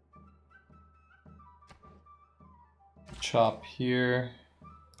 Chop here.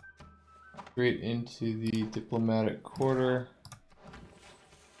 Straight into the diplomatic quarter.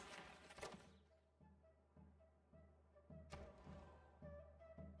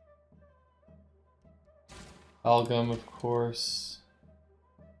 Algum, of course.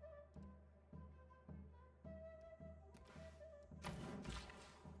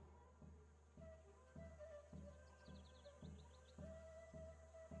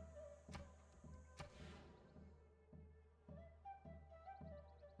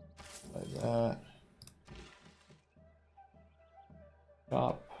 Like that.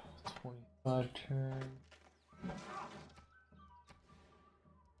 Chop. 25 turn.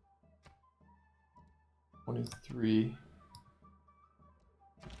 $23.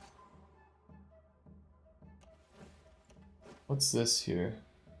 What's this here?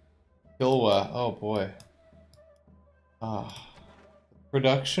 Kilwa. Oh boy. Ah.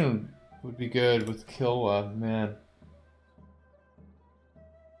 Production would be good with Kilwa, man.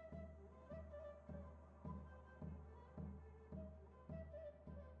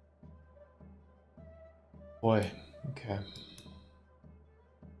 Boy, okay.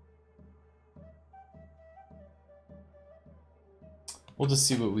 We'll just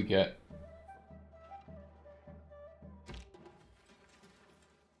see what we get.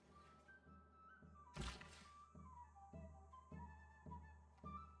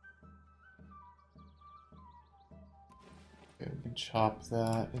 Okay, we can chop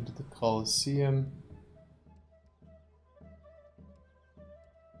that into the Colosseum.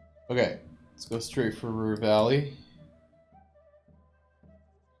 Okay, let's go straight for River Valley.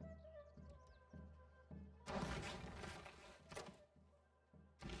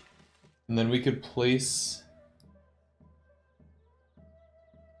 And then we could place...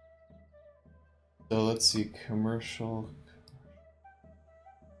 So let's see, commercial...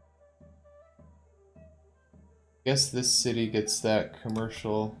 I guess this city gets that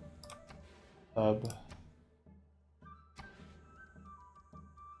commercial hub.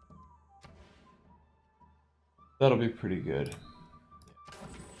 That'll be pretty good.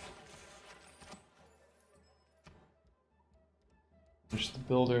 Finish the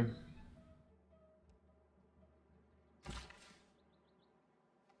builder.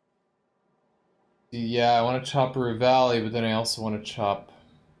 Yeah, I want to chop River Valley, but then I also want to chop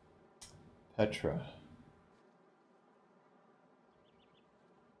Petra.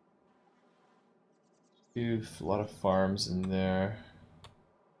 A lot of farms in there.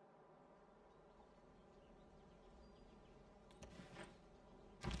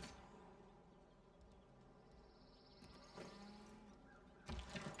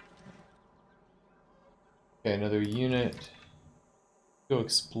 Okay, another unit. Go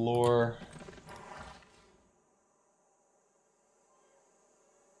explore.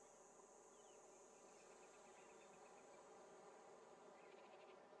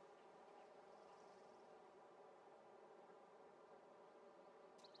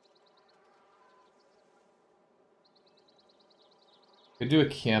 Could do a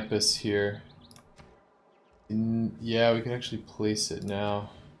campus here. Yeah, we can actually place it now.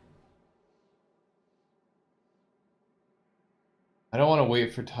 I don't want to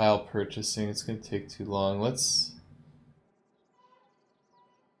wait for tile purchasing, it's going to take too long. Let's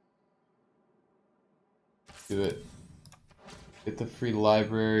do it. Get the free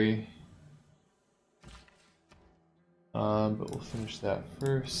library. But we'll finish that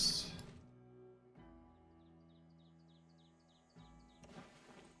first.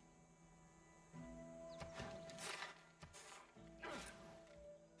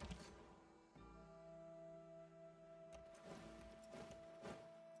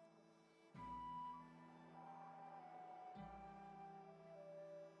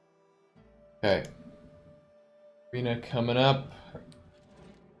 Okay. Arena coming up.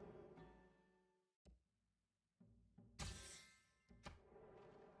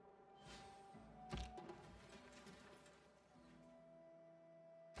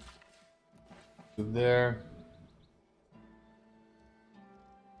 Move there.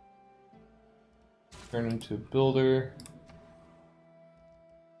 Turn into a builder.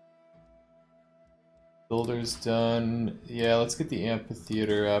 Builder's done. Yeah, let's get the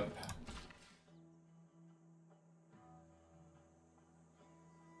amphitheater up.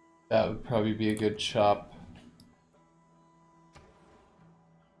 That would probably be a good chop.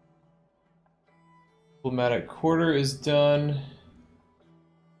 Diplomatic quarter is done.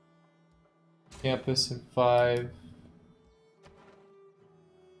 Campus in 5.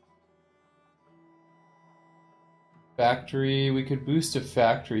 Factory, we could boost a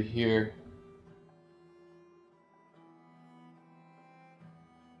factory here.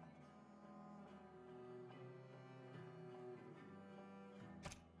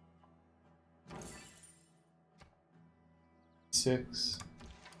 Six.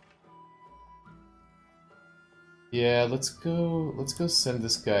 Yeah, let's go send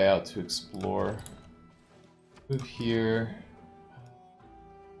this guy out to explore. Move here.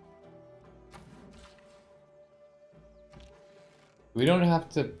 We don't have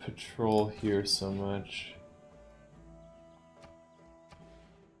to patrol here so much.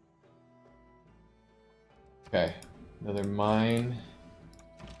 Okay, another mine.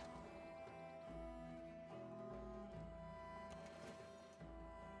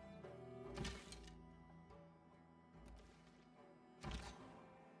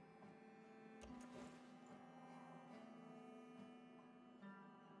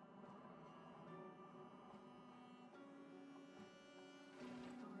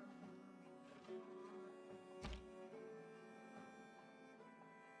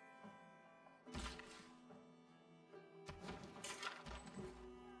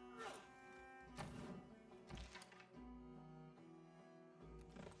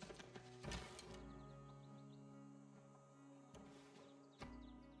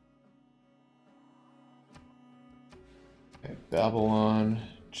 Okay, Babylon,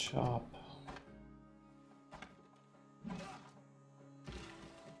 chop.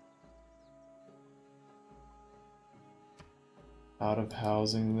 Out of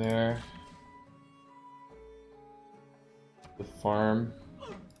housing there. the farm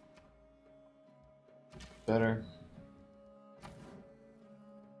better.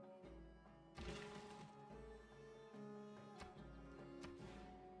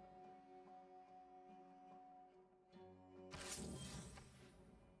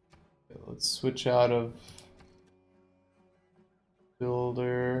 Okay, let's switch out of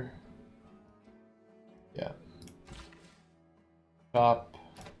builder. Yeah. Chop.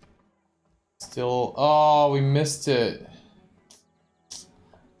 Still. Oh, we missed it.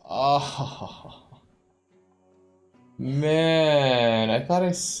 Oh. Man, I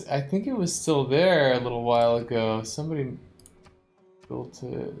think it was still there a little while ago. Somebody built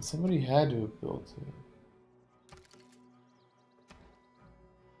it. Somebody had to have built it.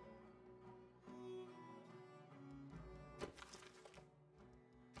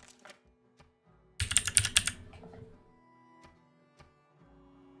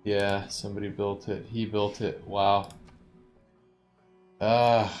 Yeah, somebody built it. He built it. Wow.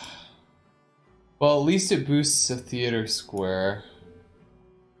 Well, at least it boosts a theater square.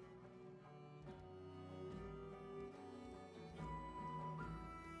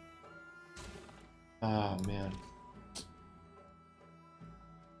 Oh, man.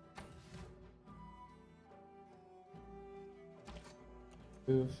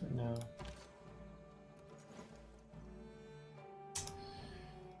 Move, no.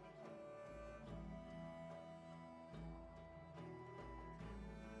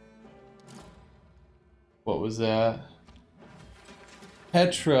 What was that?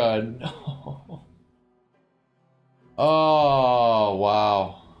 Petra, no. Oh,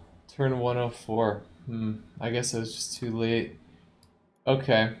 wow. Turn 104. I guess I was just too late.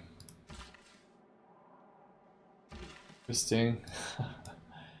 Okay. Interesting.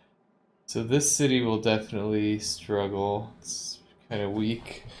 So this city will definitely struggle. It's kind of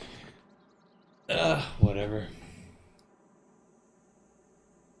weak. Whatever.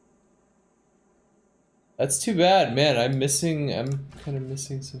 That's too bad, man. I'm kind of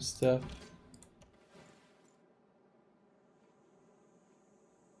missing some stuff.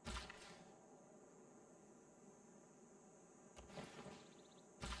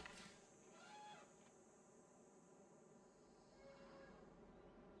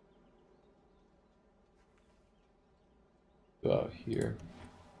 Go out here.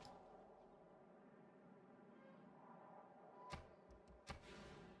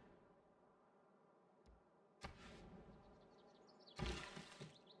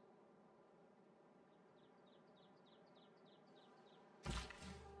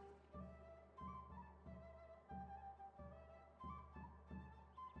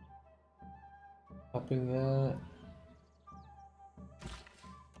 Popping that.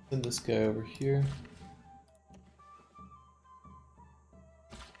 Send this guy over here.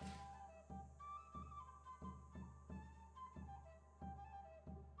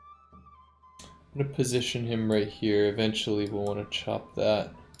 I'm gonna position him right here. Eventually we'll want to chop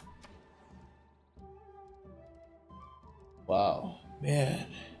that. Wow, man.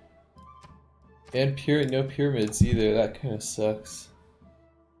 And no pyramids either. That kind of sucks.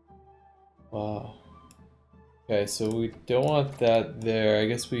 Wow. Okay, so we don't want that there. I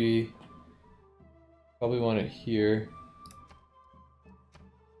guess we probably want it here.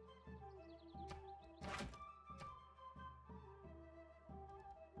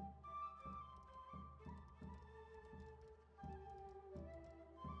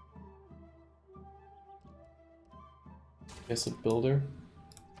 Guess a builder.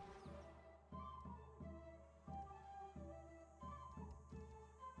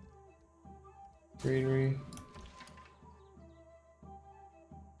 Greenery.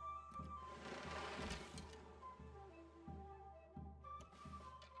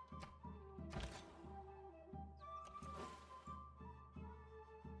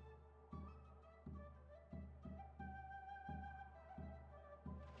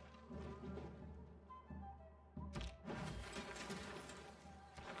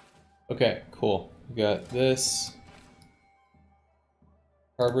 Okay, cool. We got this.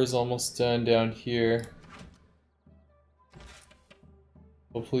 Harbor's almost done down here.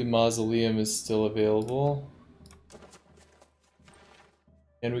 Hopefully Mausoleum is still available.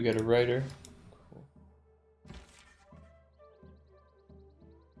 And we got a writer. Cool.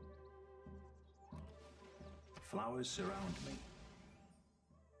 Flowers surround me.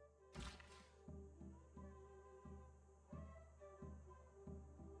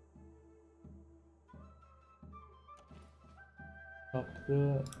 Up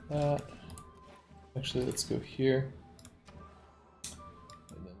that. Actually, let's go here.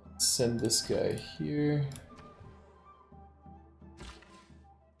 And then let's send this guy here.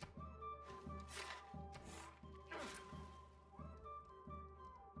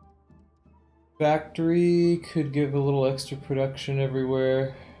 Factory could give a little extra production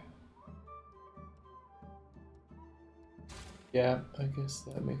everywhere. Yeah, I guess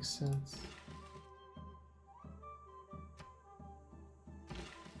that makes sense.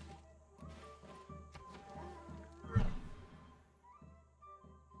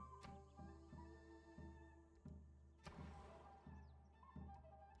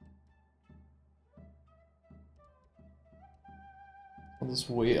 I'll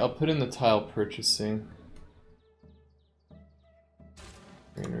just wait. I'll put in the tile purchasing.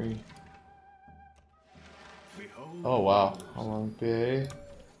 Greenery. Oh wow, along bay.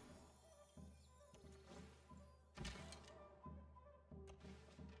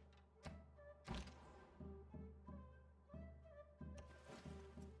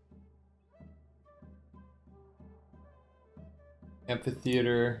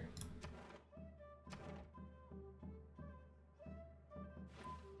 Amphitheater.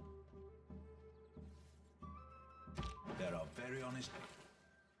 There are very honest.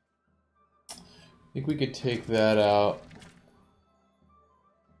 I think we could take that out.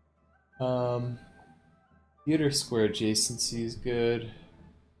 Theater square adjacency is good.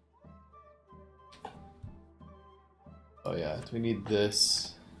 Oh yeah, we need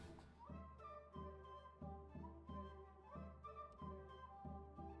this.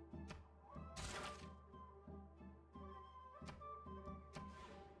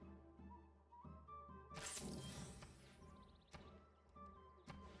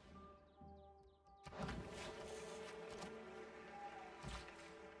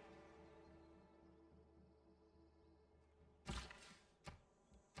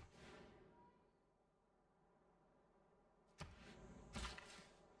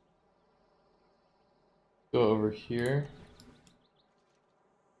 Go over here.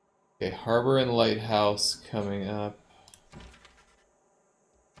 Okay, harbor and lighthouse coming up.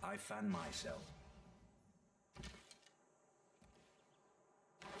 I fan myself.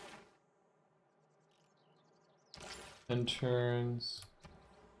 And turns.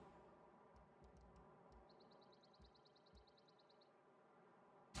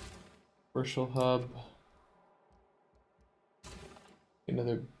 Commercial hub.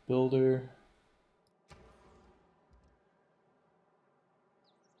 Another builder.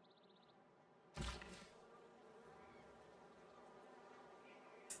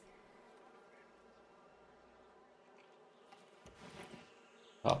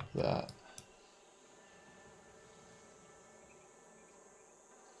 Top that.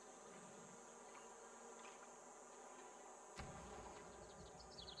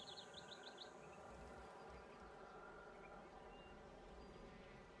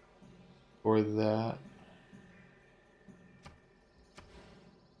 For that.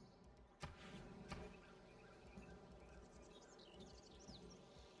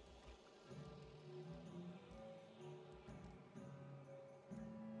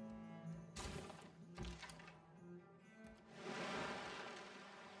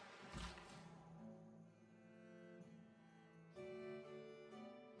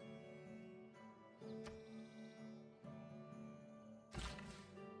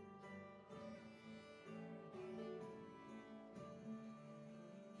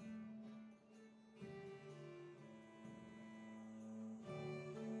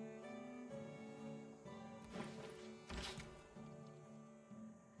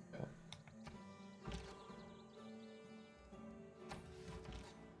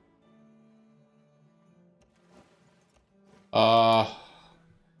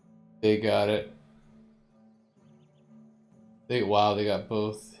 They got it. Wow, they got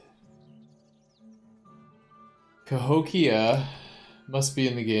both. Cahokia must be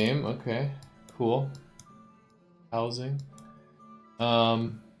in the game. Okay, cool. Housing.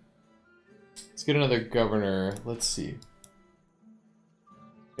 Let's get another governor. Let's see.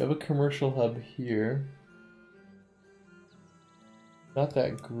 We have a commercial hub here. Not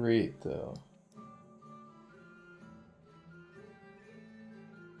that great though.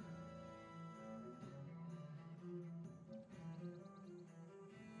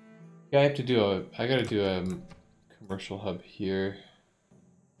 Yeah, I gotta do a commercial hub here.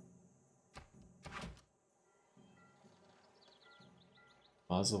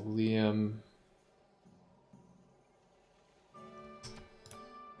 Mausoleum.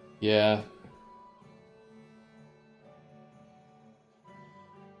 Yeah.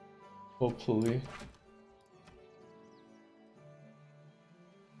 Hopefully.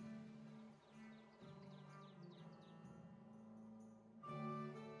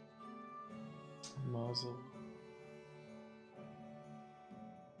 Mausoleum.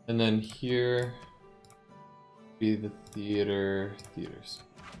 And then here be the theaters.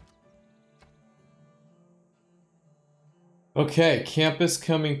 Okay, campus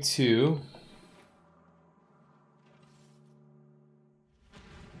coming too.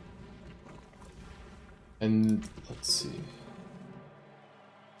 And let's see.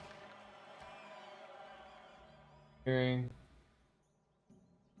 Hearing.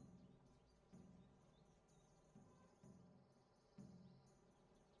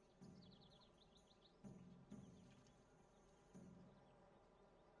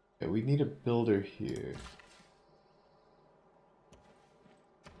 Okay, we need a builder here.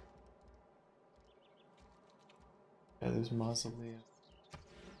 Yeah, there's mausoleum.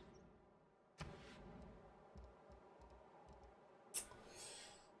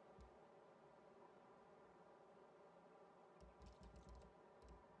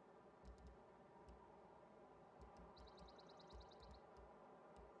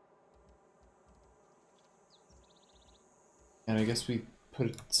 And I guess we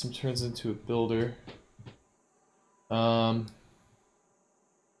put some turns into a builder. Greater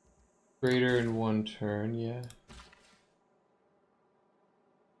in 1 turn, yeah.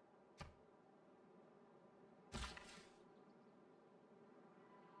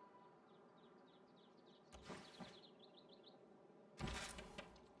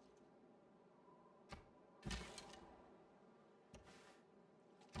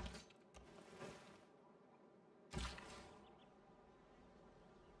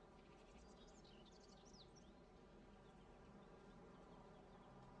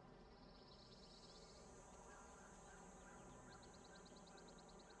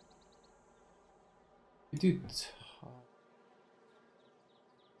 We do top.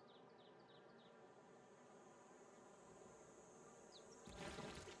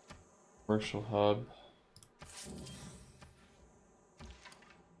 Commercial hub.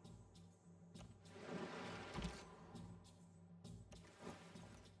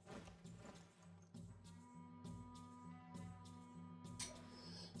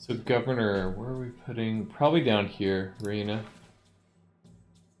 So governor, where are we putting? Probably down here, Reina.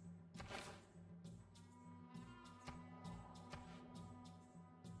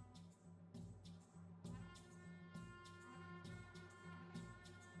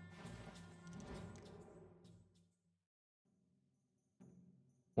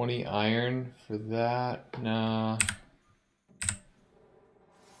 $20 iron for that? Nah.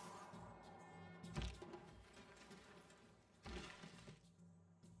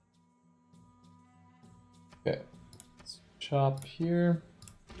 Okay. Let's chop here.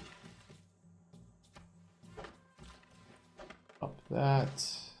 Chop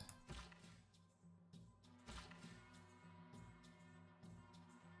that.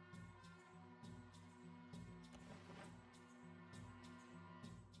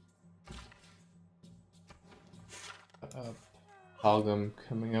 Amalgam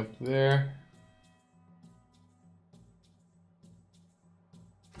coming up there.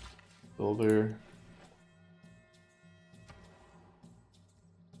 Builder.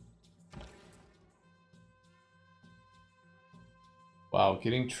 Wow,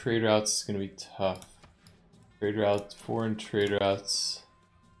 getting trade routes is gonna be tough. Trade routes, foreign trade routes.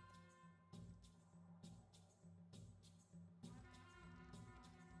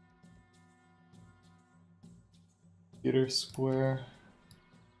 Theater Square.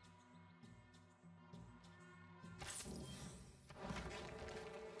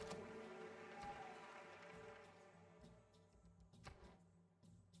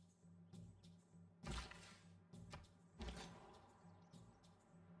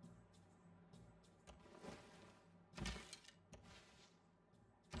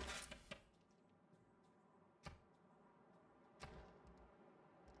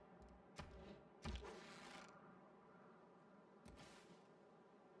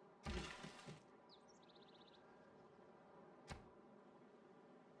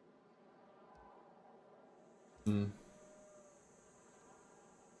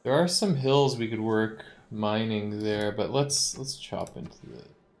 There are some hills we could work mining there, but let's chop into the.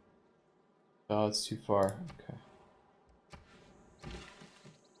 Oh, it's too far. Okay.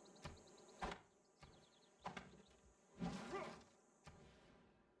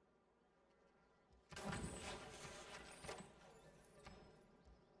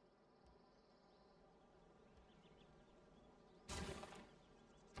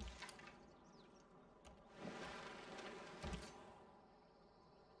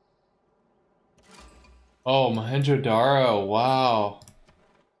 Oh, Mohenjo-Daro. Wow.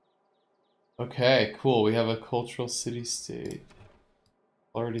 Okay, cool. We have a cultural city-state.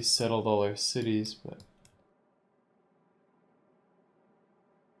 Already settled all our cities, but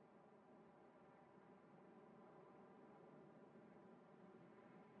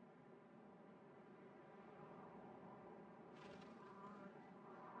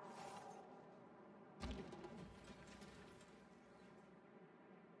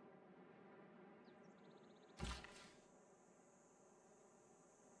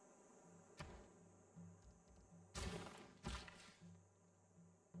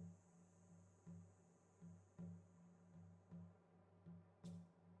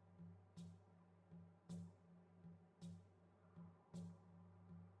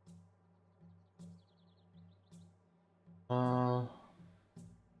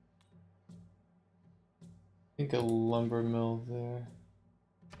think a lumber mill there.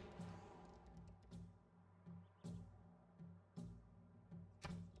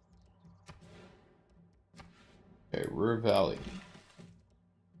 Okay, Ruhr Valley.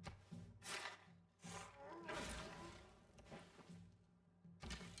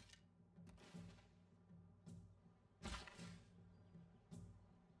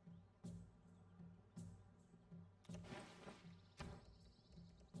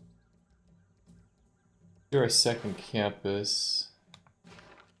 Do our second campus.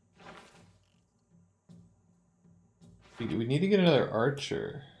 We need to get another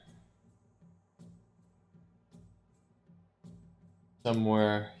archer.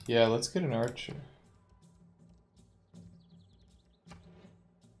 Somewhere. Yeah, let's get an archer.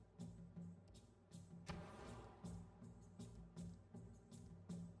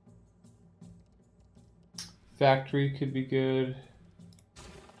 Factory could be good.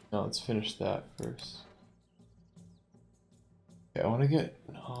 No, let's finish that first. Okay, I want to get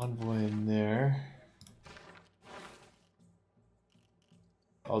an envoy in there.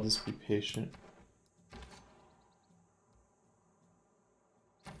 I'll just be patient.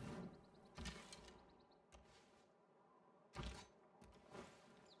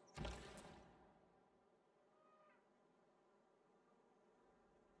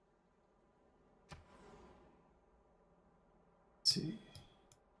 Let's see.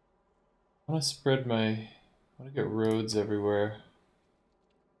 I want to spread my... I want to get roads everywhere.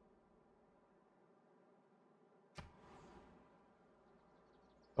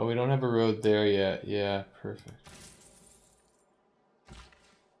 Oh, we don't have a road there yet. Yeah, perfect.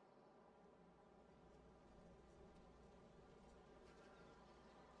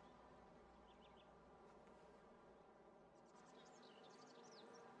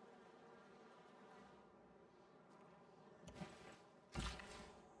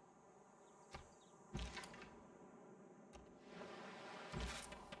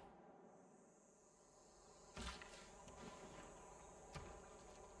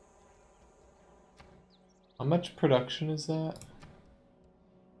 How much production is that?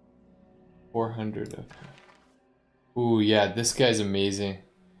 400, okay. Ooh, yeah, this guy's amazing.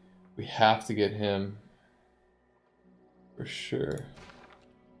 We have to get him. For sure.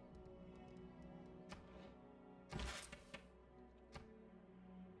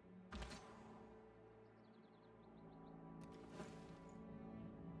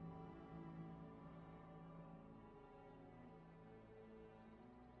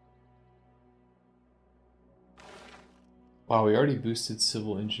 Wow, we already boosted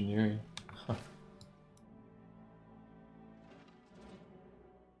civil engineering. Huh.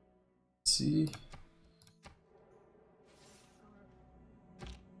 Let's see.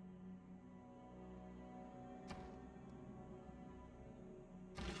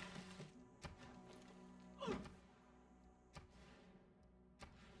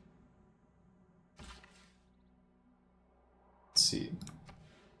 Let's see.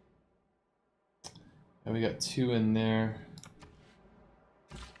 And we got 2 in there.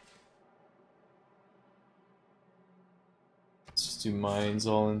 Let's just do mines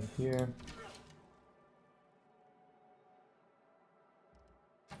all in here.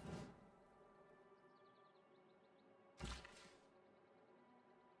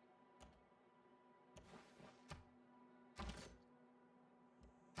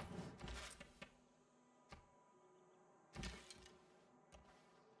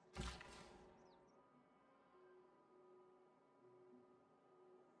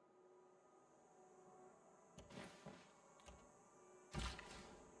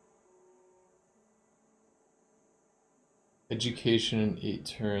 Education in 8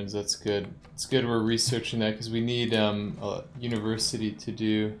 turns, that's good. It's good we're researching that because we need a university to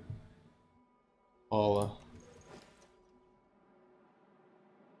do all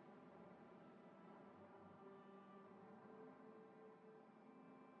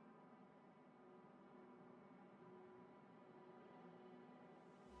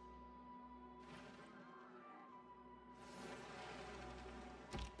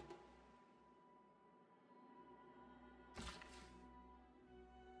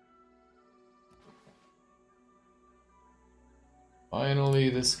Finally,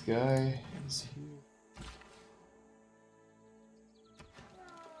 this guy is here.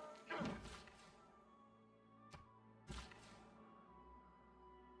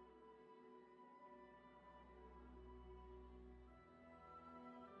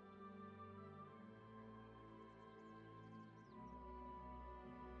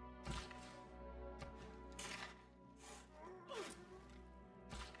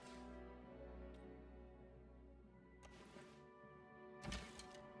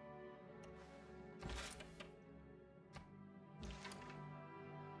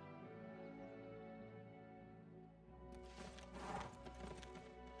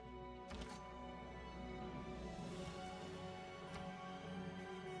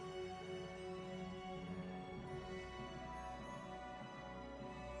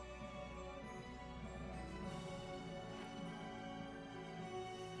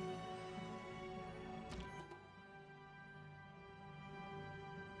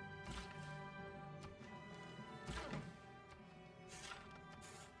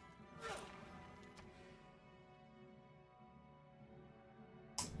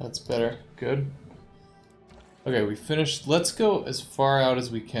 That's better. Good. Okay, we finished. Let's go as far out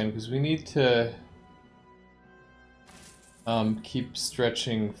as we can because we need to keep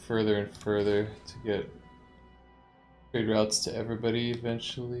stretching further and further to get trade routes to everybody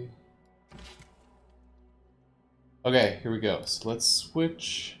eventually. Okay, here we go. So let's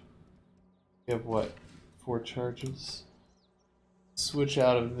switch. We have what? 4 charges. Switch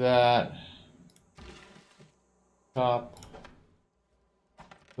out of that. Top.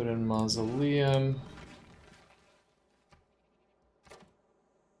 Put in mausoleum.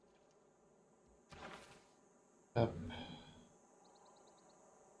 Up.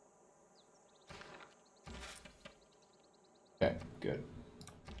 Okay, good.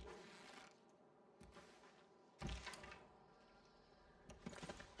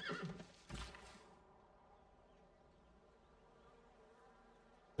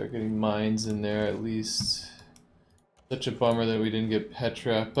 Start getting mines in there at least. Such a bummer that we didn't get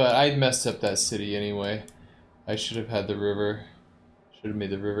Petra, but I messed up that city anyway. I should have had the river. Should have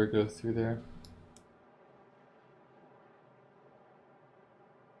made the river go through there.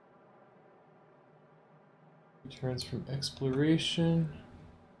 Returns from exploration.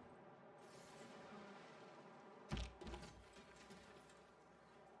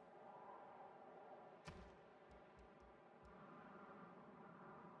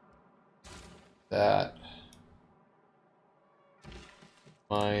 That.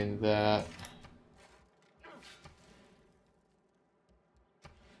 Mine that.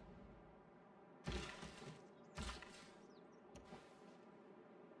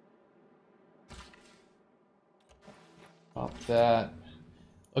 Pop that.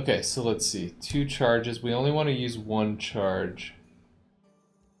 Okay, so let's see. 2 charges. We only want to use 1 charge.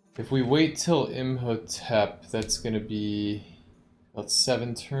 If we wait till Imhotep, that's going to be about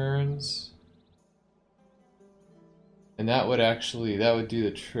 7 turns. And that would do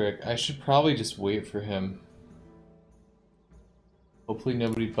the trick. I should probably just wait for him. Hopefully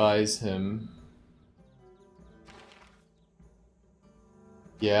nobody buys him.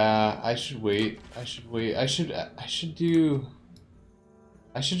 Yeah, I should wait. I should wait. I should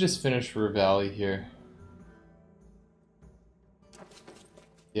just finish Ruhr Valley here.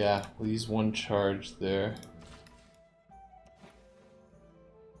 Yeah, we'll use 1 charge there.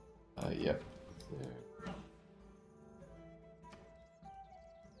 Yep. There.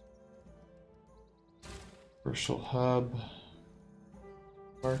 Commercial hub.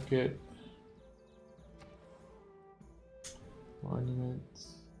 Market. Monuments.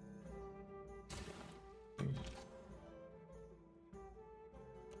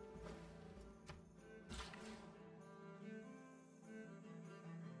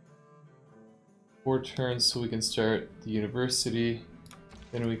 4 turns so we can start the university.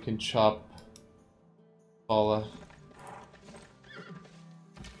 Then we can chop Paula.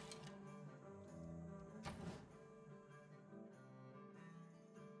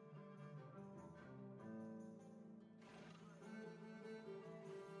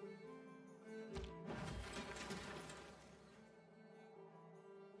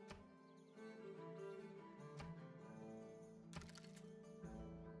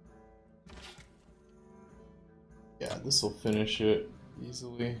 Yeah, this will finish it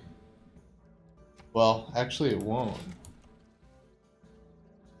easily. Well, actually it won't.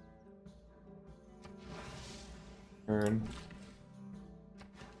 Turn.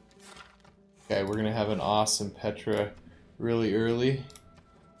 Okay, we're gonna have an awesome Petra really early.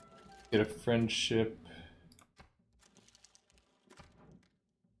 Get a friendship.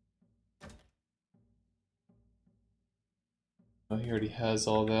 Oh, he already has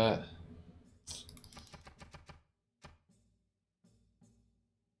all that.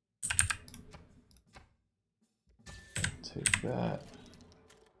 Take that.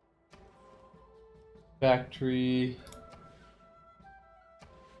 Factory.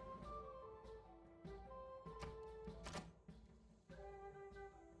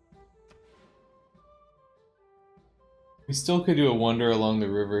 We still could do a wonder along the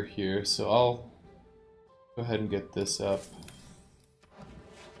river here, so I'll go ahead and get this up.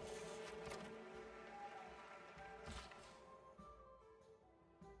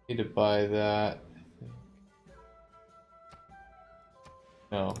 Need to buy that.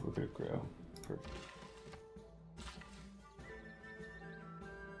 No, we're gonna grow. Perfect.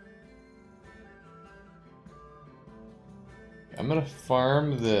 I'm gonna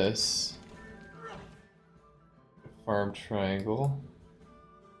farm this. Farm triangle.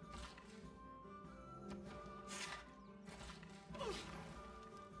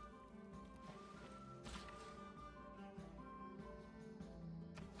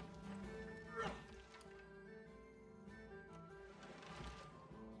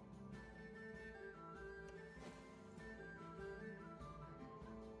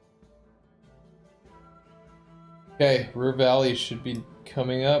 Okay, Ruhr Valley should be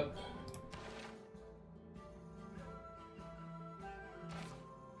coming up.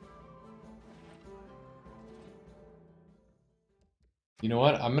 You know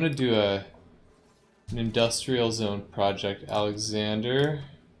what? I'm gonna do an industrial zone project. Alexander.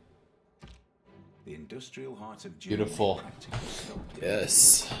 The industrial heart of Germany Beautiful. practically stopped.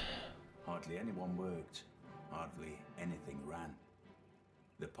 Yes. Hardly anyone worked. Hardly anything ran.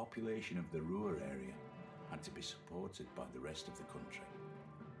 The population of the Ruhr area had to be supported by the rest of the country.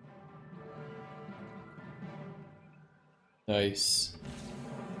 Nice.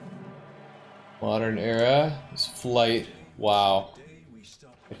 Modern era is flight. Wow.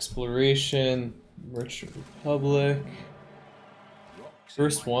 Exploration. Merchant Republic.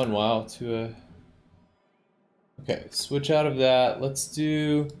 First one. Wow. To a. Okay. Switch out of that. Let's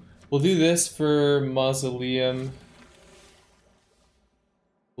do. We'll do this for Mausoleum.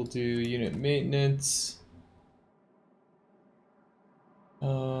 We'll do unit maintenance.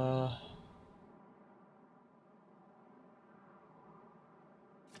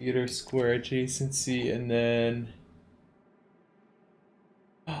 Theater Square adjacency, and then.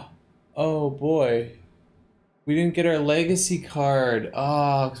 Oh boy. We didn't get our legacy card.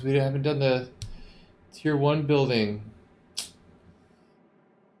 Ah, because we haven't done the tier 1 building.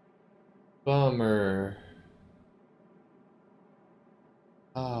 Bummer.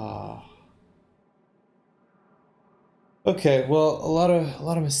 Ah. Okay, well, a lot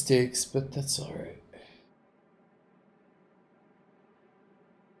of mistakes, but that's all right.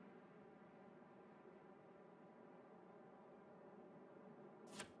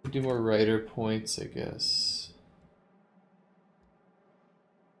 Do more writer points, I guess.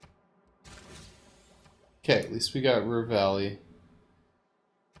 Okay, at least we got Ruhr Valley.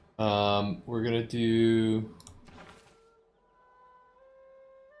 We're gonna do.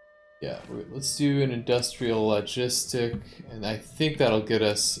 Yeah, let's do an industrial logistic, and I think that'll get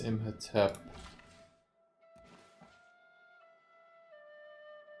us Imhotep.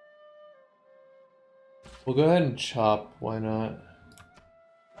 We'll go ahead and chop, why not?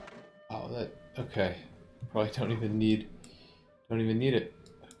 Oh, that, okay. Probably don't even need it.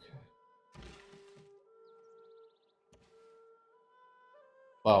 Okay.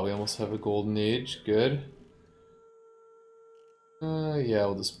 Wow, we almost have a golden age, good. Yeah,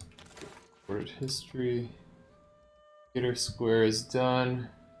 we'll just record history. Theater Square is done.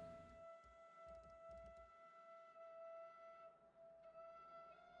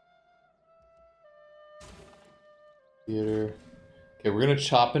 Theater. Okay, we're gonna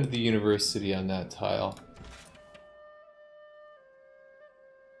chop into the university on that tile.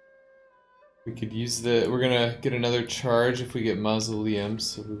 We could use the. We're gonna get another charge if we get mausoleums,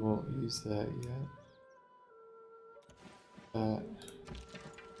 so we won't use that yet.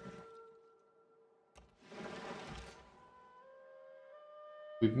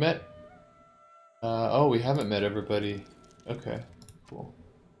 We've met. Oh, we haven't met everybody. Okay, cool.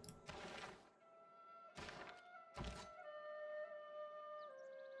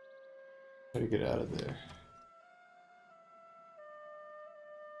 Try to get out of there.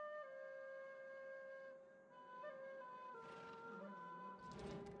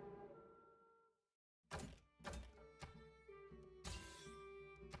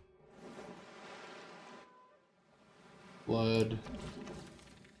 Blood.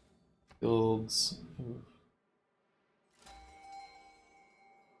 Builds.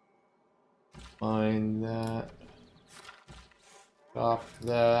 Mine that. Chop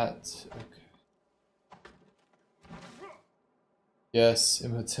that. Okay. Yes,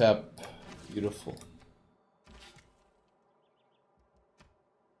 Imhotep. Beautiful.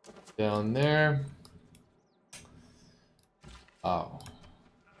 Down there. Oh.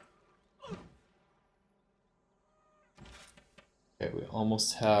 Okay, we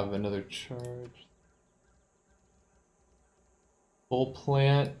almost have another charge. Full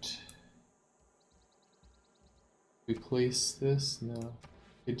plant. Replace this? No.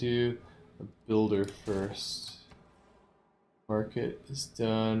 We do a builder first. Market is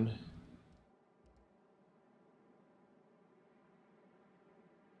done.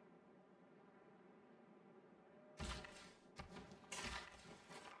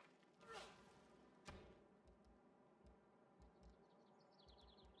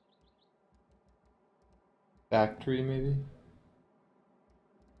 Factory, maybe?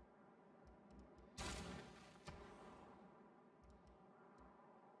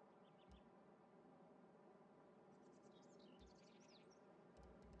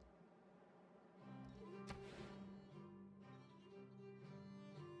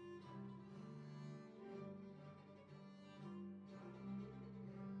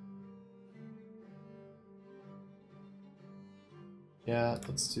 Yeah,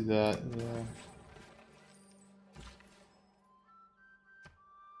 let's do that. Yeah.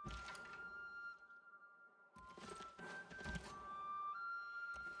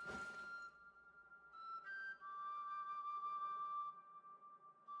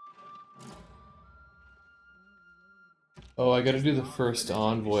 Oh, I gotta do the first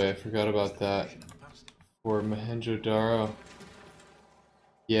envoy. I forgot about that. For Mohenjo-Daro.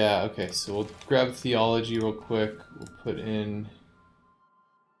 Yeah, okay, so we'll grab theology real quick. We'll put in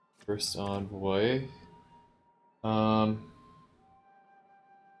first envoy. Yeah,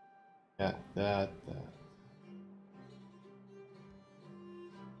 that.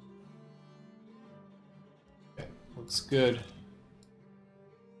 Okay, looks good.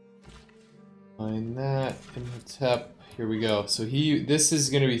 Find that, Imhotep. Here we go. So this is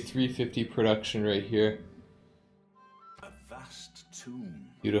gonna be 350 production right here. A vast tomb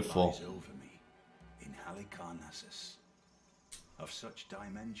Beautiful. lies over me in Halicarnassus, of such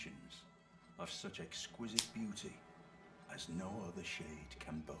dimensions, of such exquisite beauty, as no other shade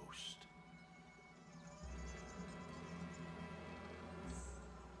can boast.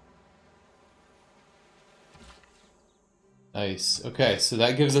 Nice. Okay, so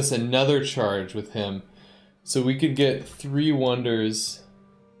that gives us another charge with him. So we could get 3 wonders.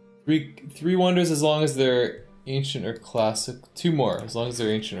 Three wonders as long as they're ancient or classic. 2 more as long as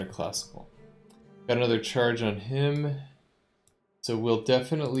they're ancient or classical. Got another charge on him. So we'll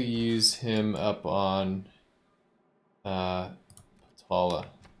definitely use him up on Patala.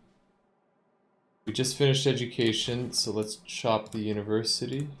 We just finished education, so let's chop the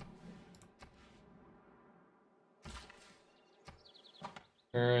university.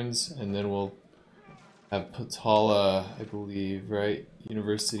 Turns, and then we'll have Patala, I believe, right?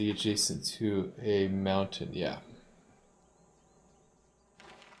 University adjacent to a mountain, yeah.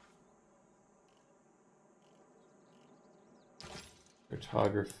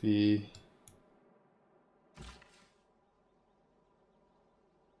 Cartography.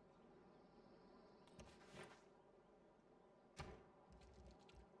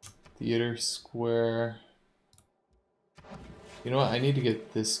 Theater Square. You know what? I need to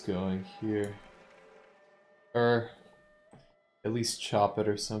get this going here. Or at least chop it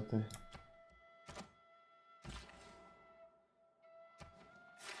or something.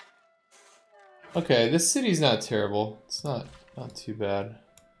 Okay, this city's not terrible. It's not too bad.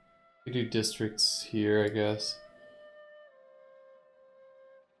 We do districts here, I guess.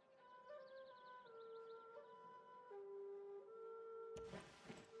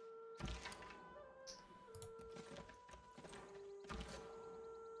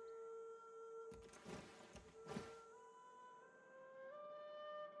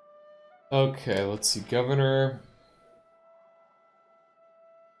 Okay, let's see. Governor.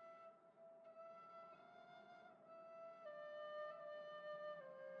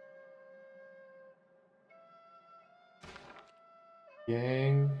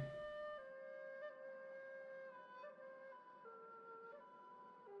 Yang.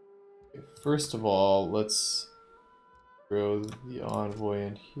 Okay, first of all, let's throw the envoy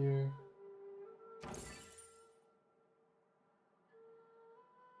in here.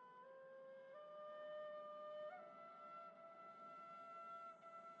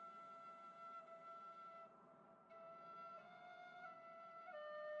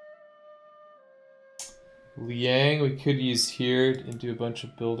 Liang we could use here and do a bunch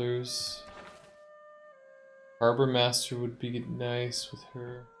of builders. Harbor Master would be nice with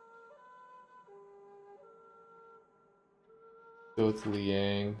her. Go with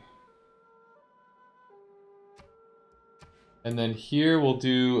Liang. And then here we'll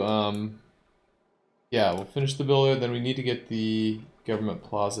do, yeah, we'll finish the builder, then we need to get the government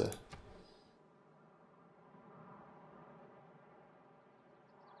plaza.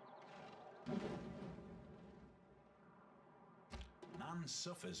 Man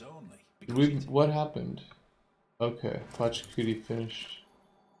suffers only Did because what happened? Okay, Pachacudi finished.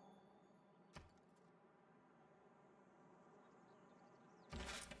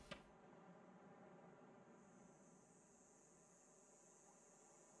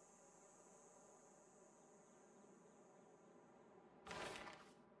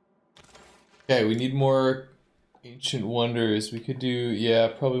 Okay, we need more ancient wonders. We could do, yeah,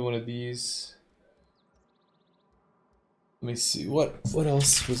 probably one of these. Let me see, what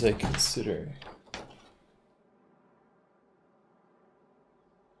else was I considering?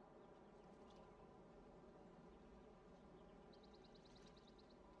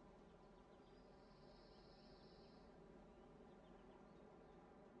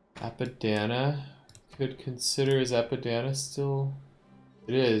 Apadana. Could consider, is Apadana still?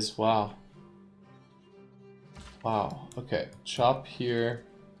 It is, wow. Wow, okay. Chop here.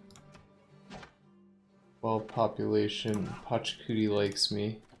 Well, population. Pachkuti likes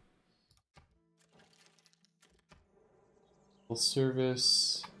me. Full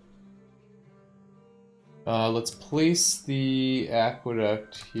service. Let's place the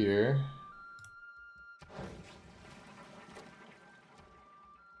aqueduct here.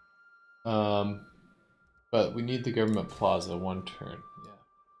 But we need the government plaza, 1 turn, yeah.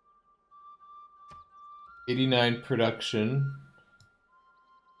 89 production.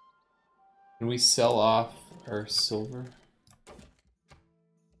 Can we sell off our silver?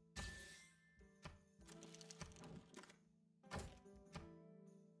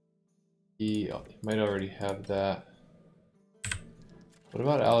 He might already have that. What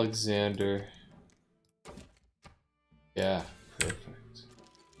about Alexander? Yeah, perfect.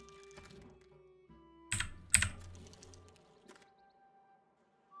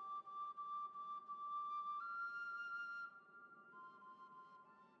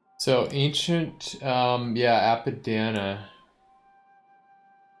 So ancient, yeah, Apadana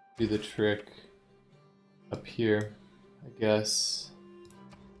do the trick up here, I guess.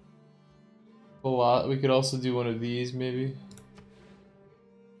 A lot. We could also do one of these, maybe.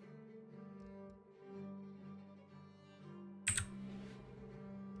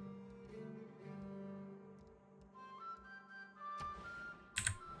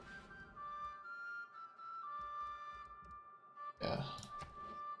 Yeah.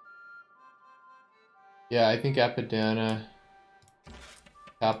 Yeah, I think Apadana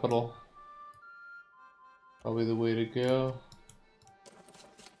capital probably the way to go.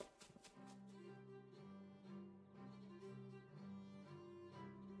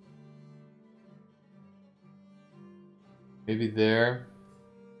 Maybe there.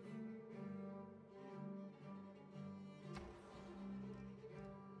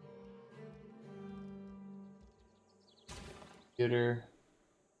 Theater.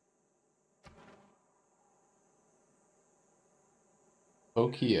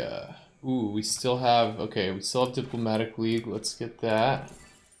 Okia. Ooh, we still have, okay, we still have Diplomatic League. Let's get that.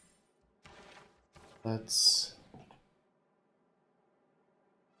 Let's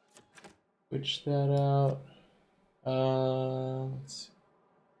switch that out. Let's see.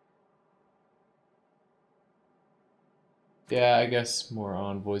 Yeah, I guess more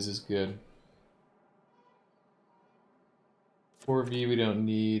envoys is good. 4V we don't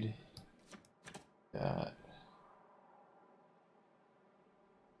need that.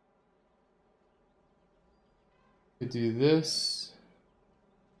 Could do this.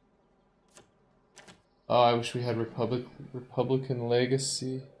 Oh, I wish we had Republican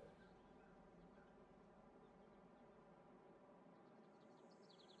Legacy.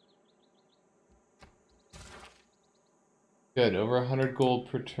 Good, over 100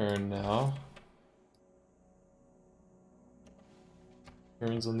 gold per turn now.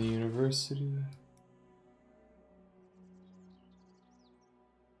 Turns on the university.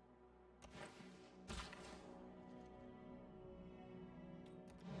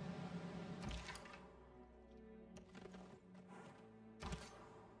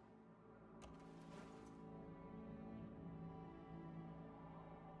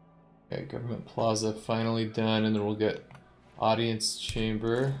 Okay, Government Plaza finally done, and then we'll get Audience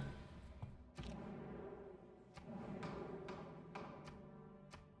Chamber.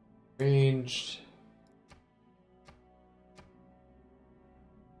 Ranged.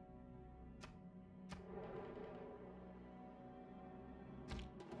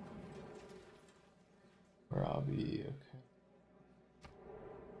 Hammurabi, okay.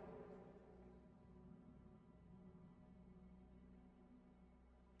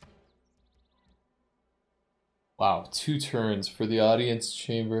 Wow, 2 turns for the Audience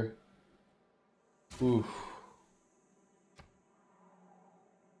Chamber. Oof.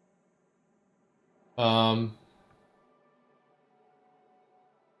 I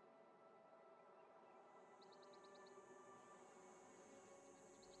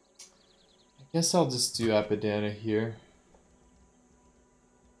guess I'll just do Apadana here.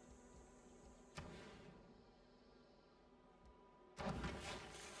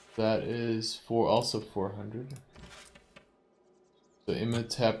 That is also 400. So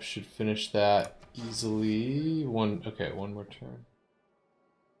Imhotep should finish that easily. Okay, 1 more turn.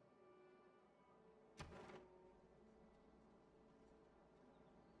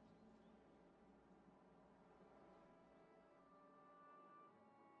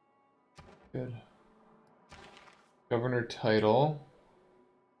 Good. Governor title.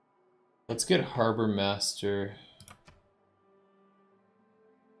 Let's get Harbor Master.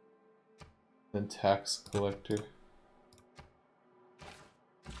 Then Tax Collector.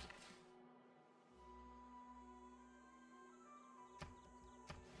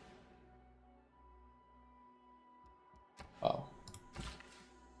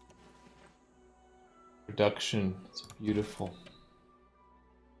 Production. It's beautiful.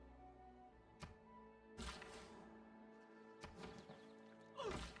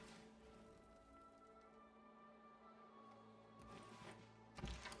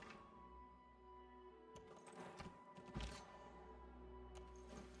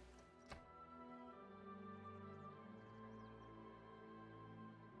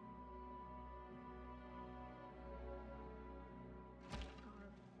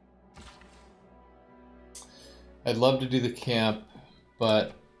 I'd love to do the camp,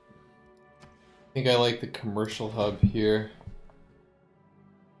 but I think I like the commercial hub here.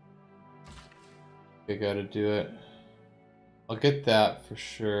 I gotta do it. I'll get that for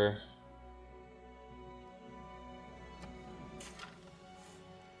sure.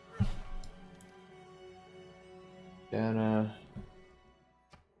 Dana.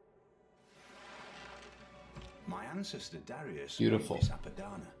 My ancestor Darius Beautiful. made this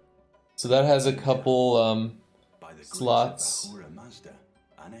Apadana. So that has a couple By the slots. grace of Ahura Mazda,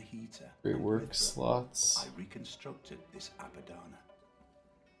 Anahita, Great and work, Mithra, slots. I reconstructed this Apadana.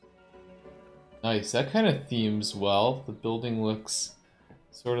 Nice. That kind of themes well. The building looks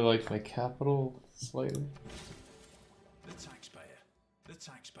sort of like my capital, slightly. The taxpayer. The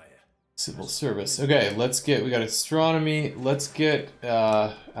taxpayer. Civil service. Okay, let's get. We got astronomy. Let's get.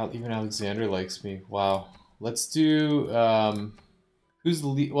 Even Alexander likes me. Wow. Let's do. Who's the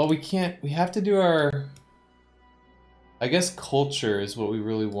lead? Well, we can't. We have to do our. I guess culture is what we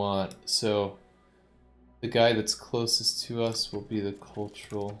really want. So, the guy that's closest to us will be the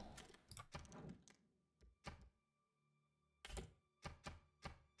cultural.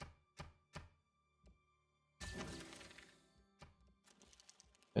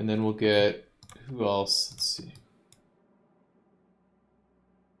 And then we'll get, who else? Let's see.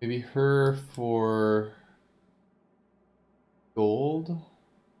 Maybe her for gold?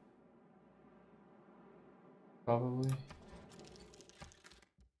 Probably.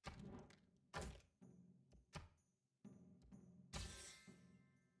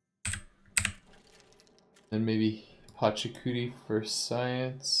 Then maybe Pachikuti for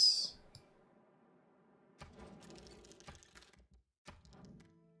science.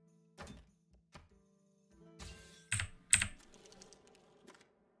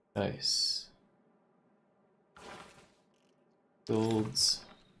 Nice. Builds.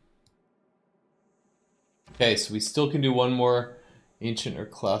 Okay, so we still can do one more ancient or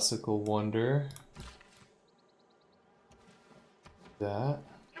classical wonder. That.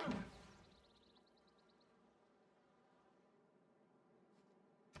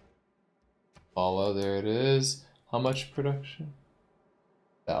 Follow, there it is. How much production?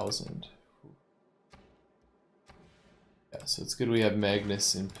 1,000. Yeah, so it's good we have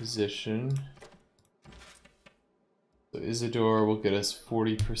Magnus in position. So Isidore will get us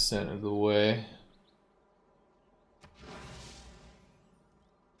 40% of the way.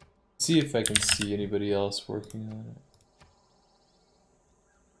 See if I can see anybody else working on it.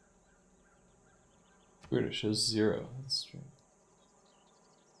 Weird, it shows 0. That's strange.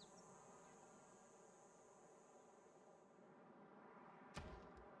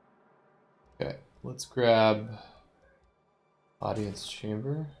 Okay, let's grab audience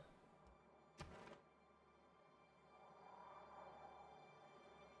chamber.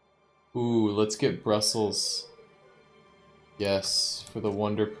 Ooh, let's get Brussels. Yes, for the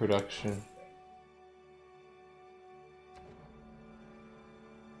wonder production.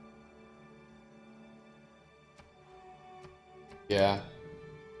 Yeah,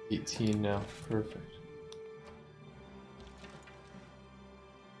 18 now, perfect.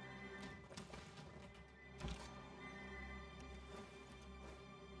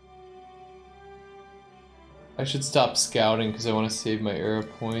 I should stop scouting because I want to save my era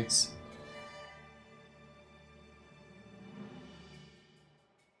points.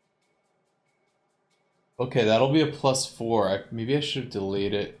 Okay, that'll be a +4. Maybe I should have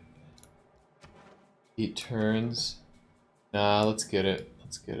delayed it. 8 turns. Nah, let's get it.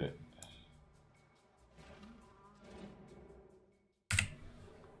 Let's get it. Let's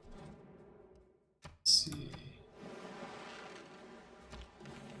see.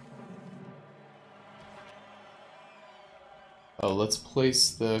 Oh, let's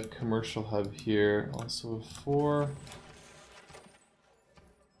place the commercial hub here. Also a 4.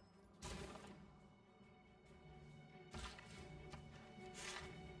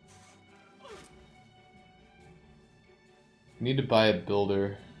 Need to buy a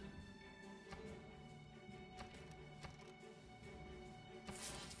builder.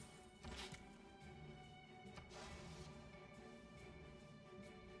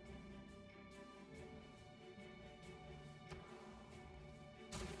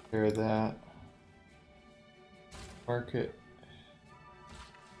 Repair that. Market.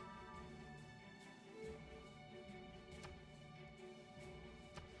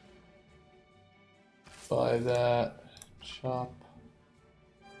 Buy that. Chop.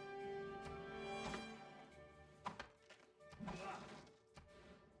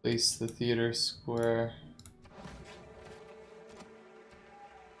 Place the theater square.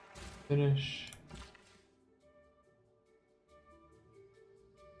 Finish.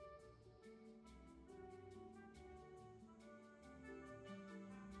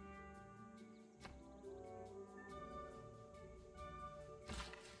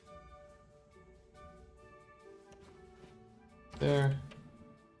 There.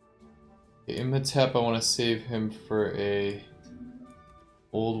 Okay, Imhotep, I want to save him for a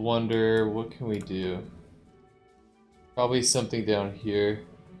Old Wonder. What can we do? Probably something down here.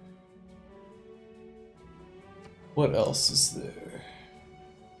 What else is there?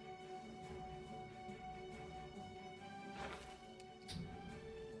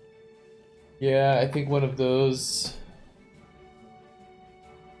 Yeah, I think one of those.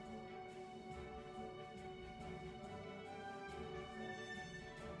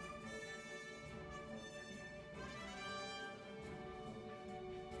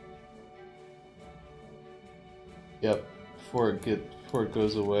 Yep, before it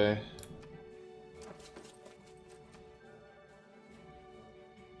goes away.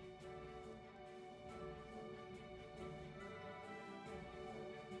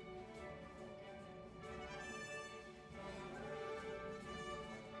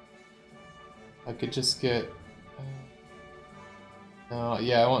 I could just get. No,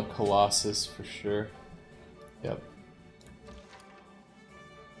 yeah, I want Colossus for sure. Yep.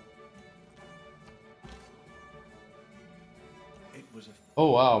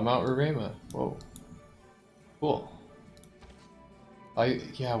 Oh wow, Mount Rarema. Whoa. Cool.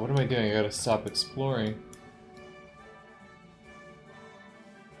 Yeah, what am I doing? I gotta stop exploring.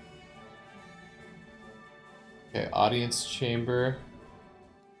 Okay, audience chamber.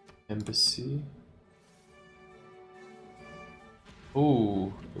 Embassy.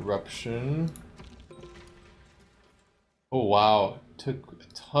 Ooh, eruption. Oh wow, took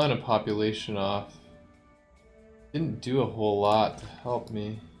a ton of population off. Didn't do a whole lot to help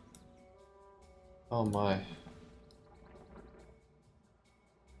me. Oh my.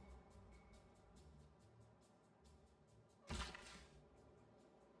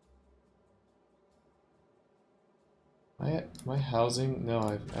 My housing?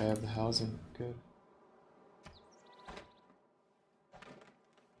 No, I have the housing. Good.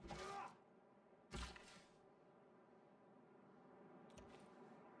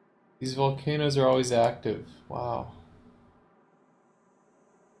 These volcanoes are always active. Wow.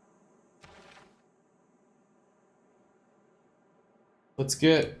 Let's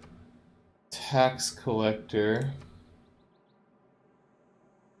get tax collector.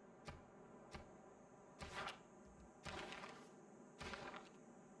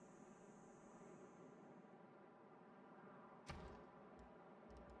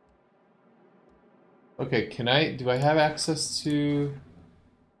 Okay, do I have access to...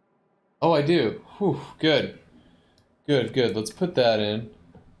 Oh, I do. Whew, good. Good, good. Let's put that in.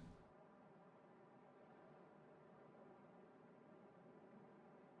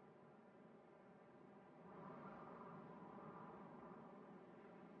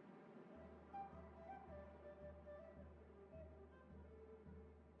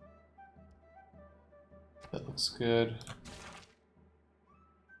 That looks good.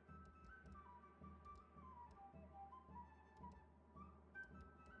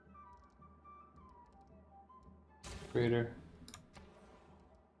 Greater.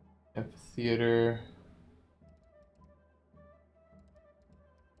 Amphitheater.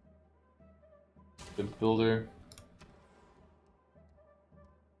 The builder.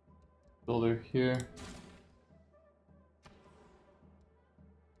 Builder here.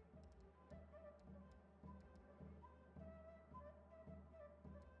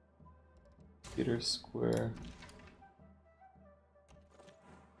 Theater square.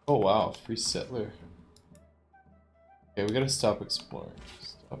 Oh wow, free settler. Okay, we gotta stop exploring.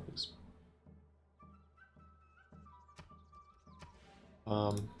 Stop exploring.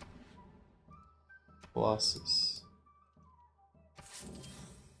 Colossus.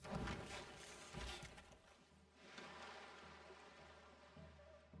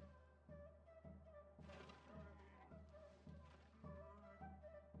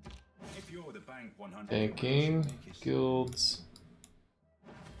 If you're the bank 100 Banking, guilds.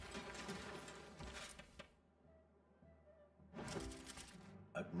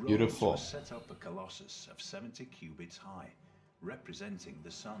 At Rhodes Beautiful. was set up a colossus of 70 cubits high, representing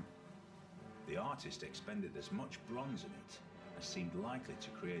the sun. The artist expended as much bronze in it as seemed likely to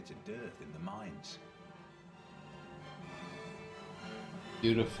create a dearth in the mines.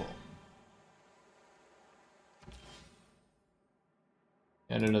 Beautiful.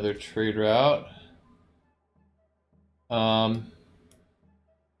 And another trade route.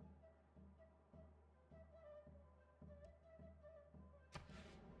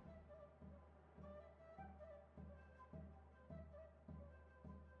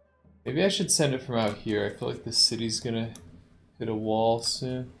 Maybe I should send it from out here. I feel like the city's gonna hit a wall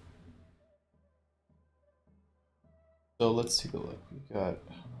soon. So let's take a look.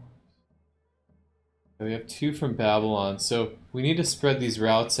 We have 2 from Babylon. So we need to spread these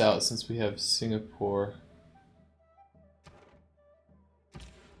routes out since we have Singapore.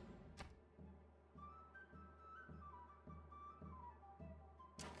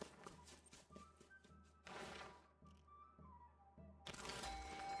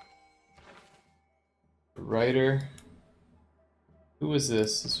 Writer. Who was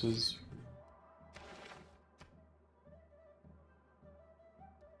this? This was...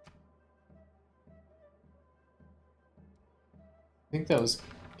 I think that was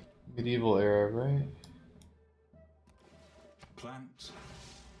medieval era, right? Plants.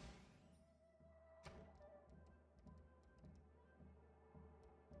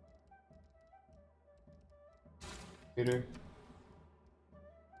 Theater.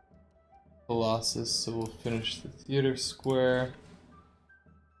 Colossus, so we'll finish the theater square.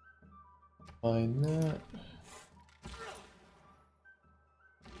 Find that.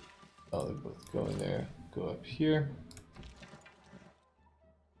 Oh, they're both going there. Go up here.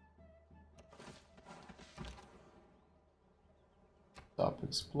 Stop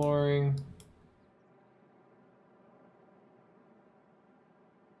exploring.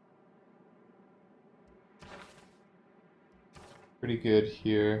 Pretty good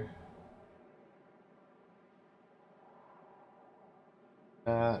here.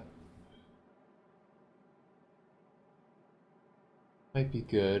 That might be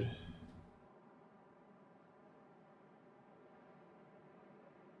good.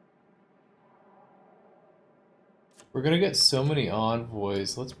 We're gonna get so many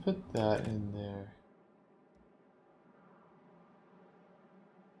envoys. Let's put that in there.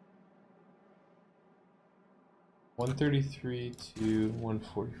 $133 to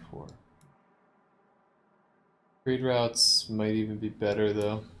 $144. Trade routes might even be better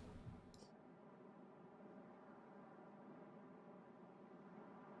though.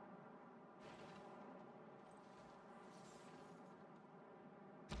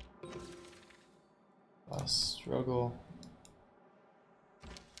 Last struggle.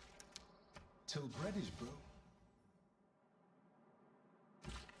 Till bread is brewed.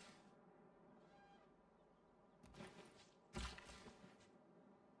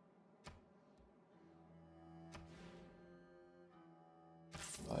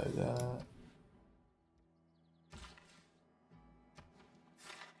 Buy that.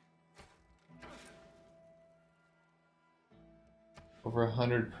 Over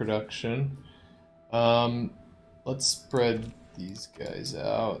 100 production. Let's spread these guys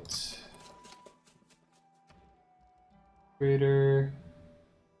out. Trader,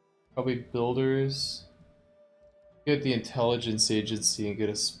 probably builders. Get the intelligence agency and get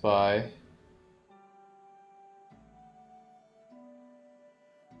a spy.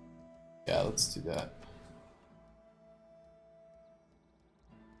 Yeah, let's do that.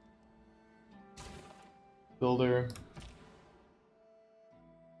 Builder.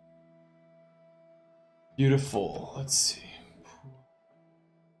 Beautiful. Let's see.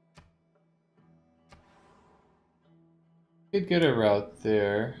 Could get a route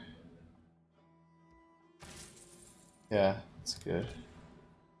there. Yeah, that's good.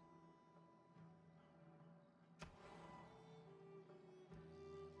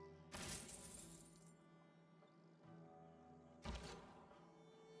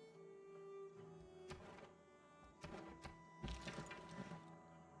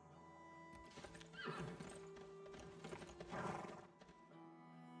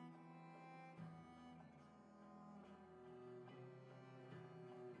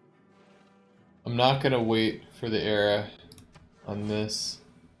 I'm not gonna wait for the era on this.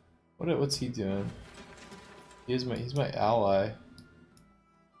 What's he doing? He's my ally.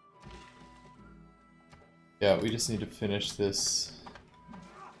 Yeah, we just need to finish this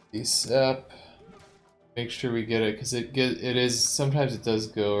ASAP. Make sure we get it, because it is sometimes it does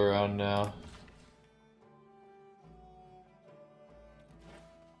go around now.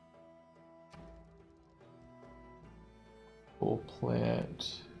 Coal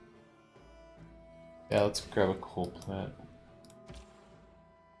plant. Yeah, let's grab a coal plant.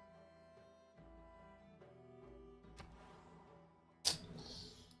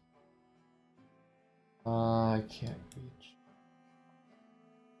 I can't reach.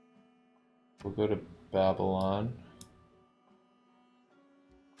 We'll go to Babylon.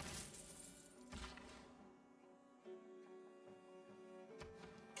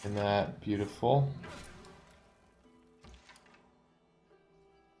 And that, beautiful.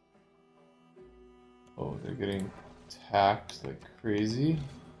 Oh, they're getting attacked like crazy.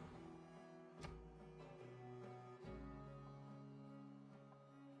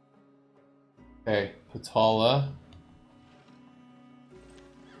 Okay, Patala.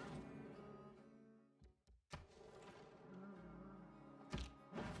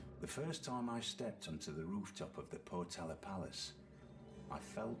 The first time I stepped onto the rooftop of the Potala Palace, I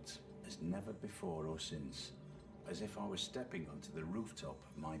felt as never before or since, as if I was stepping onto the rooftop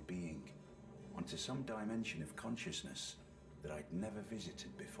of my being, onto some dimension of consciousness that I'd never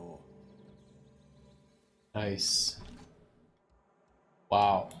visited before. Nice.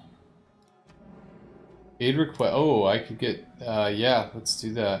 Wow. Aid request. Oh, I could get. Yeah, let's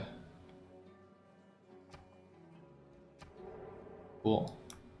do that. Cool.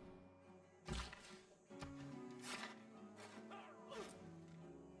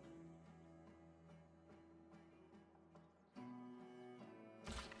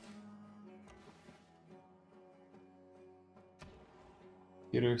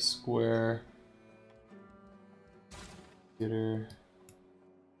 Theater Square. Theater.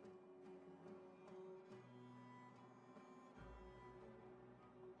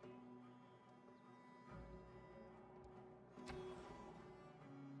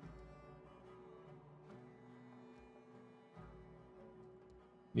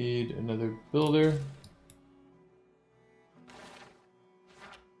 Need another builder.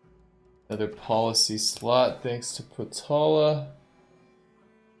 Another policy slot thanks to Potala.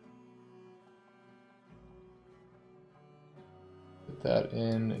 Put that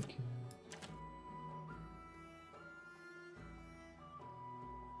in again.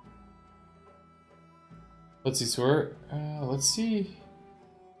 Let's see, so let's see.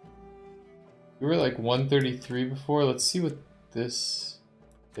 We were like 133 before. Let's see what this.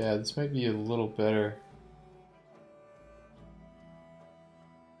 Yeah, this might be a little better.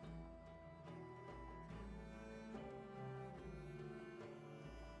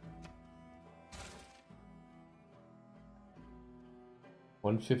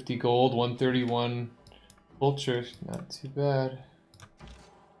 $150 gold, 131 culture. Not too bad.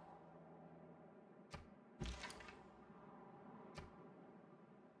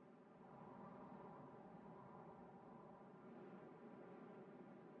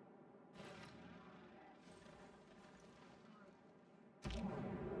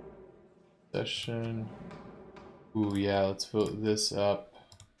 Session. Ooh, yeah, let's vote this up.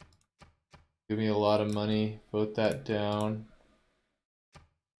 Give me a lot of money. Vote that down.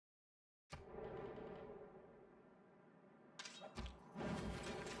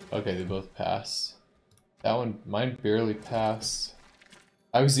 Okay, they both passed. That one, mine barely passed.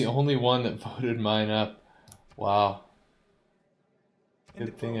 I was the only one that voted mine up. Wow.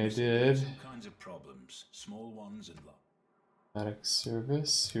 Good thing I did. Some kinds of problems, small ones and large. Automatic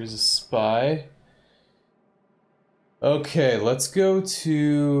service. Here's a spy. Okay, let's go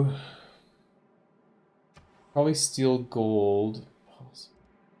to probably steal gold.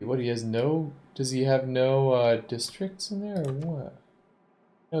 What, he has no, does he have no districts in there or what?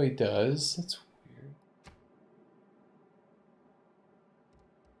 No, he does. That's weird.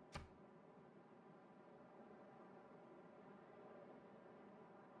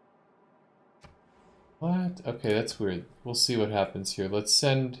 What? Okay, that's weird. We'll see what happens here. Let's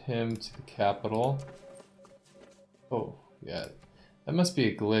send him to the capital. Oh, yeah. That must be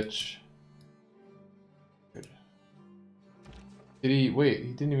a glitch. Good. Did he... Wait,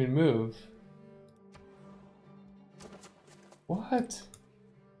 he didn't even move. What?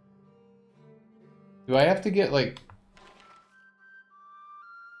 Do I have to get, like...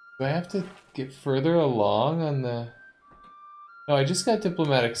 Do I have to get further along on the... No, I just got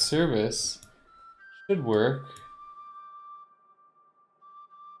diplomatic service. Should work.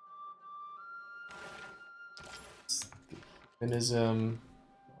 Humanism,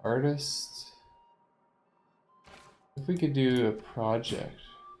 artist. If we could do a project,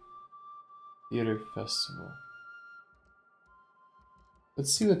 theater festival.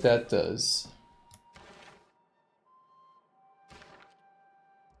 Let's see what that does.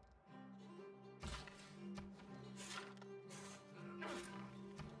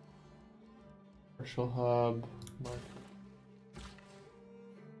 Commercial hub, market.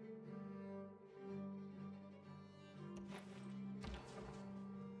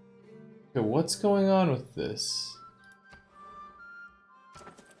 Okay, what's going on with this?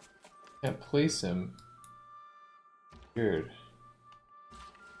 Can't place him. Weird.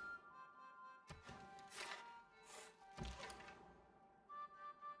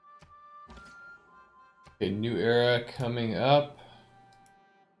 Okay, new era coming up.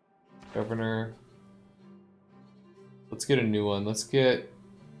 Governor. Let's get a new one. Let's get...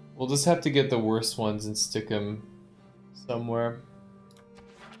 We'll just have to get the worst ones and stick them somewhere.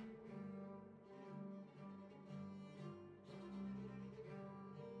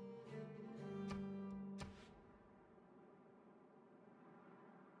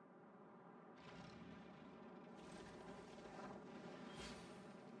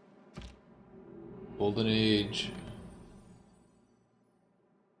 Golden Age.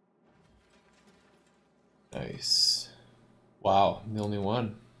 Nice. Wow, I'm the only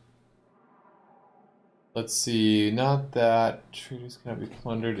one. Let's see, not that. Treaties cannot be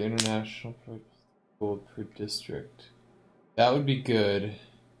plundered. International gold per district. That would be good.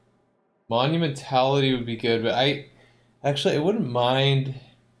 Monumentality would be good, but I wouldn't mind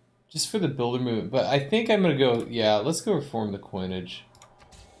just for the builder movement. But I think I'm gonna go, yeah, let's go reform the coinage.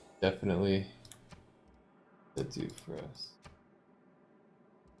 Definitely. What's that do for us?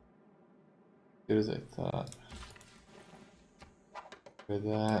 Good as I thought. For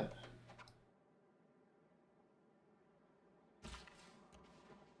that.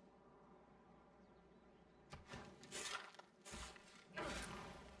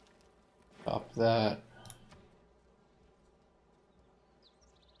 Stop that.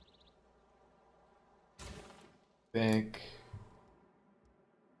 Bank.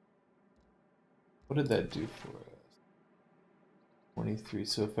 What did that do for us? 23.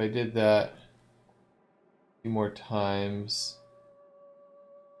 So if I did that a few more times,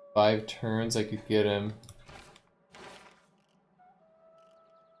 5 turns, I could get him.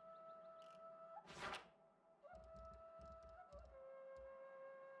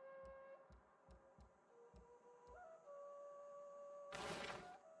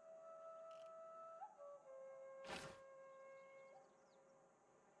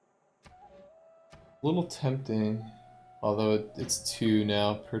 A little tempting, although it's 2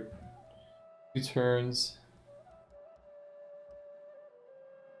 now per 2 turns.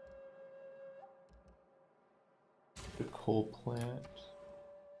 The coal plant.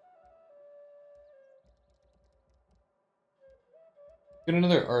 Get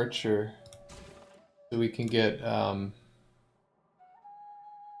another archer, so we can get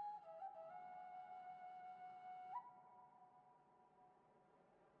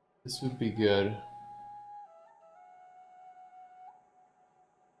this would be good.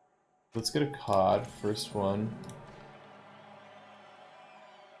 Let's get a cod, first one.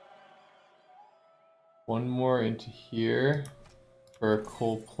 One more into here for our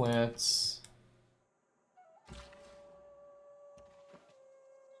coal plants.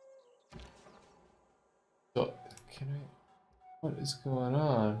 So, can I... What is going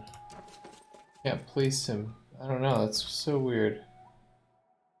on? Can't place him. I don't know, that's so weird.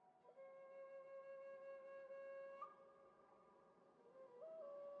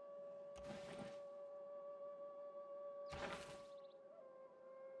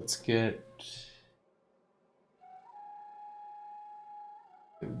 Let's get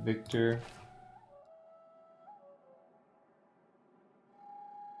Victor.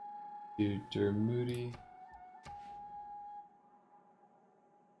 Do Dermoody.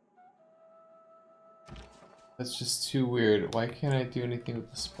 That's just too weird. Why can't I do anything with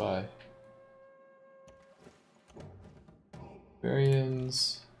the spy?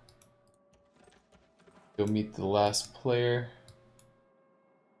 Varians. Go meet the last player.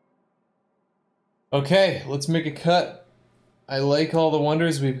 Okay, let's make a cut. I like all the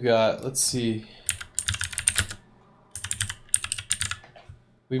wonders we've got. Let's see.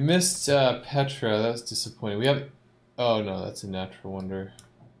 We missed Petra. That was disappointing. We have... Oh no, that's a natural wonder.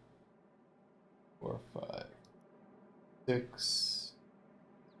 4, 5, 6.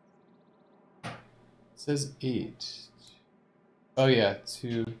 It says 8. Oh yeah,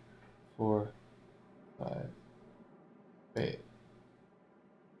 2, 4, 5. Wait.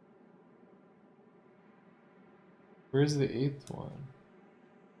 Where's the 8th one?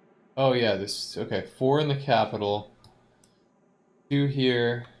 Oh yeah, this... Okay, 4 in the capital. 2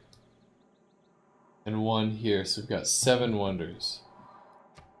 here. And 1 here. So we've got 7 wonders.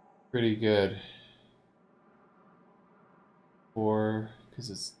 Pretty good. 4, because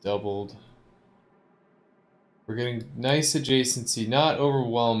it's doubled. We're getting nice adjacency. Not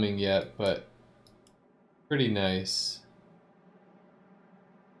overwhelming yet, but pretty nice.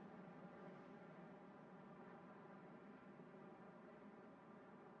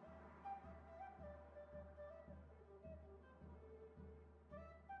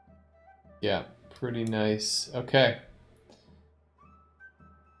 Yeah, pretty nice. Okay.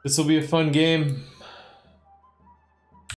 This will be a fun game.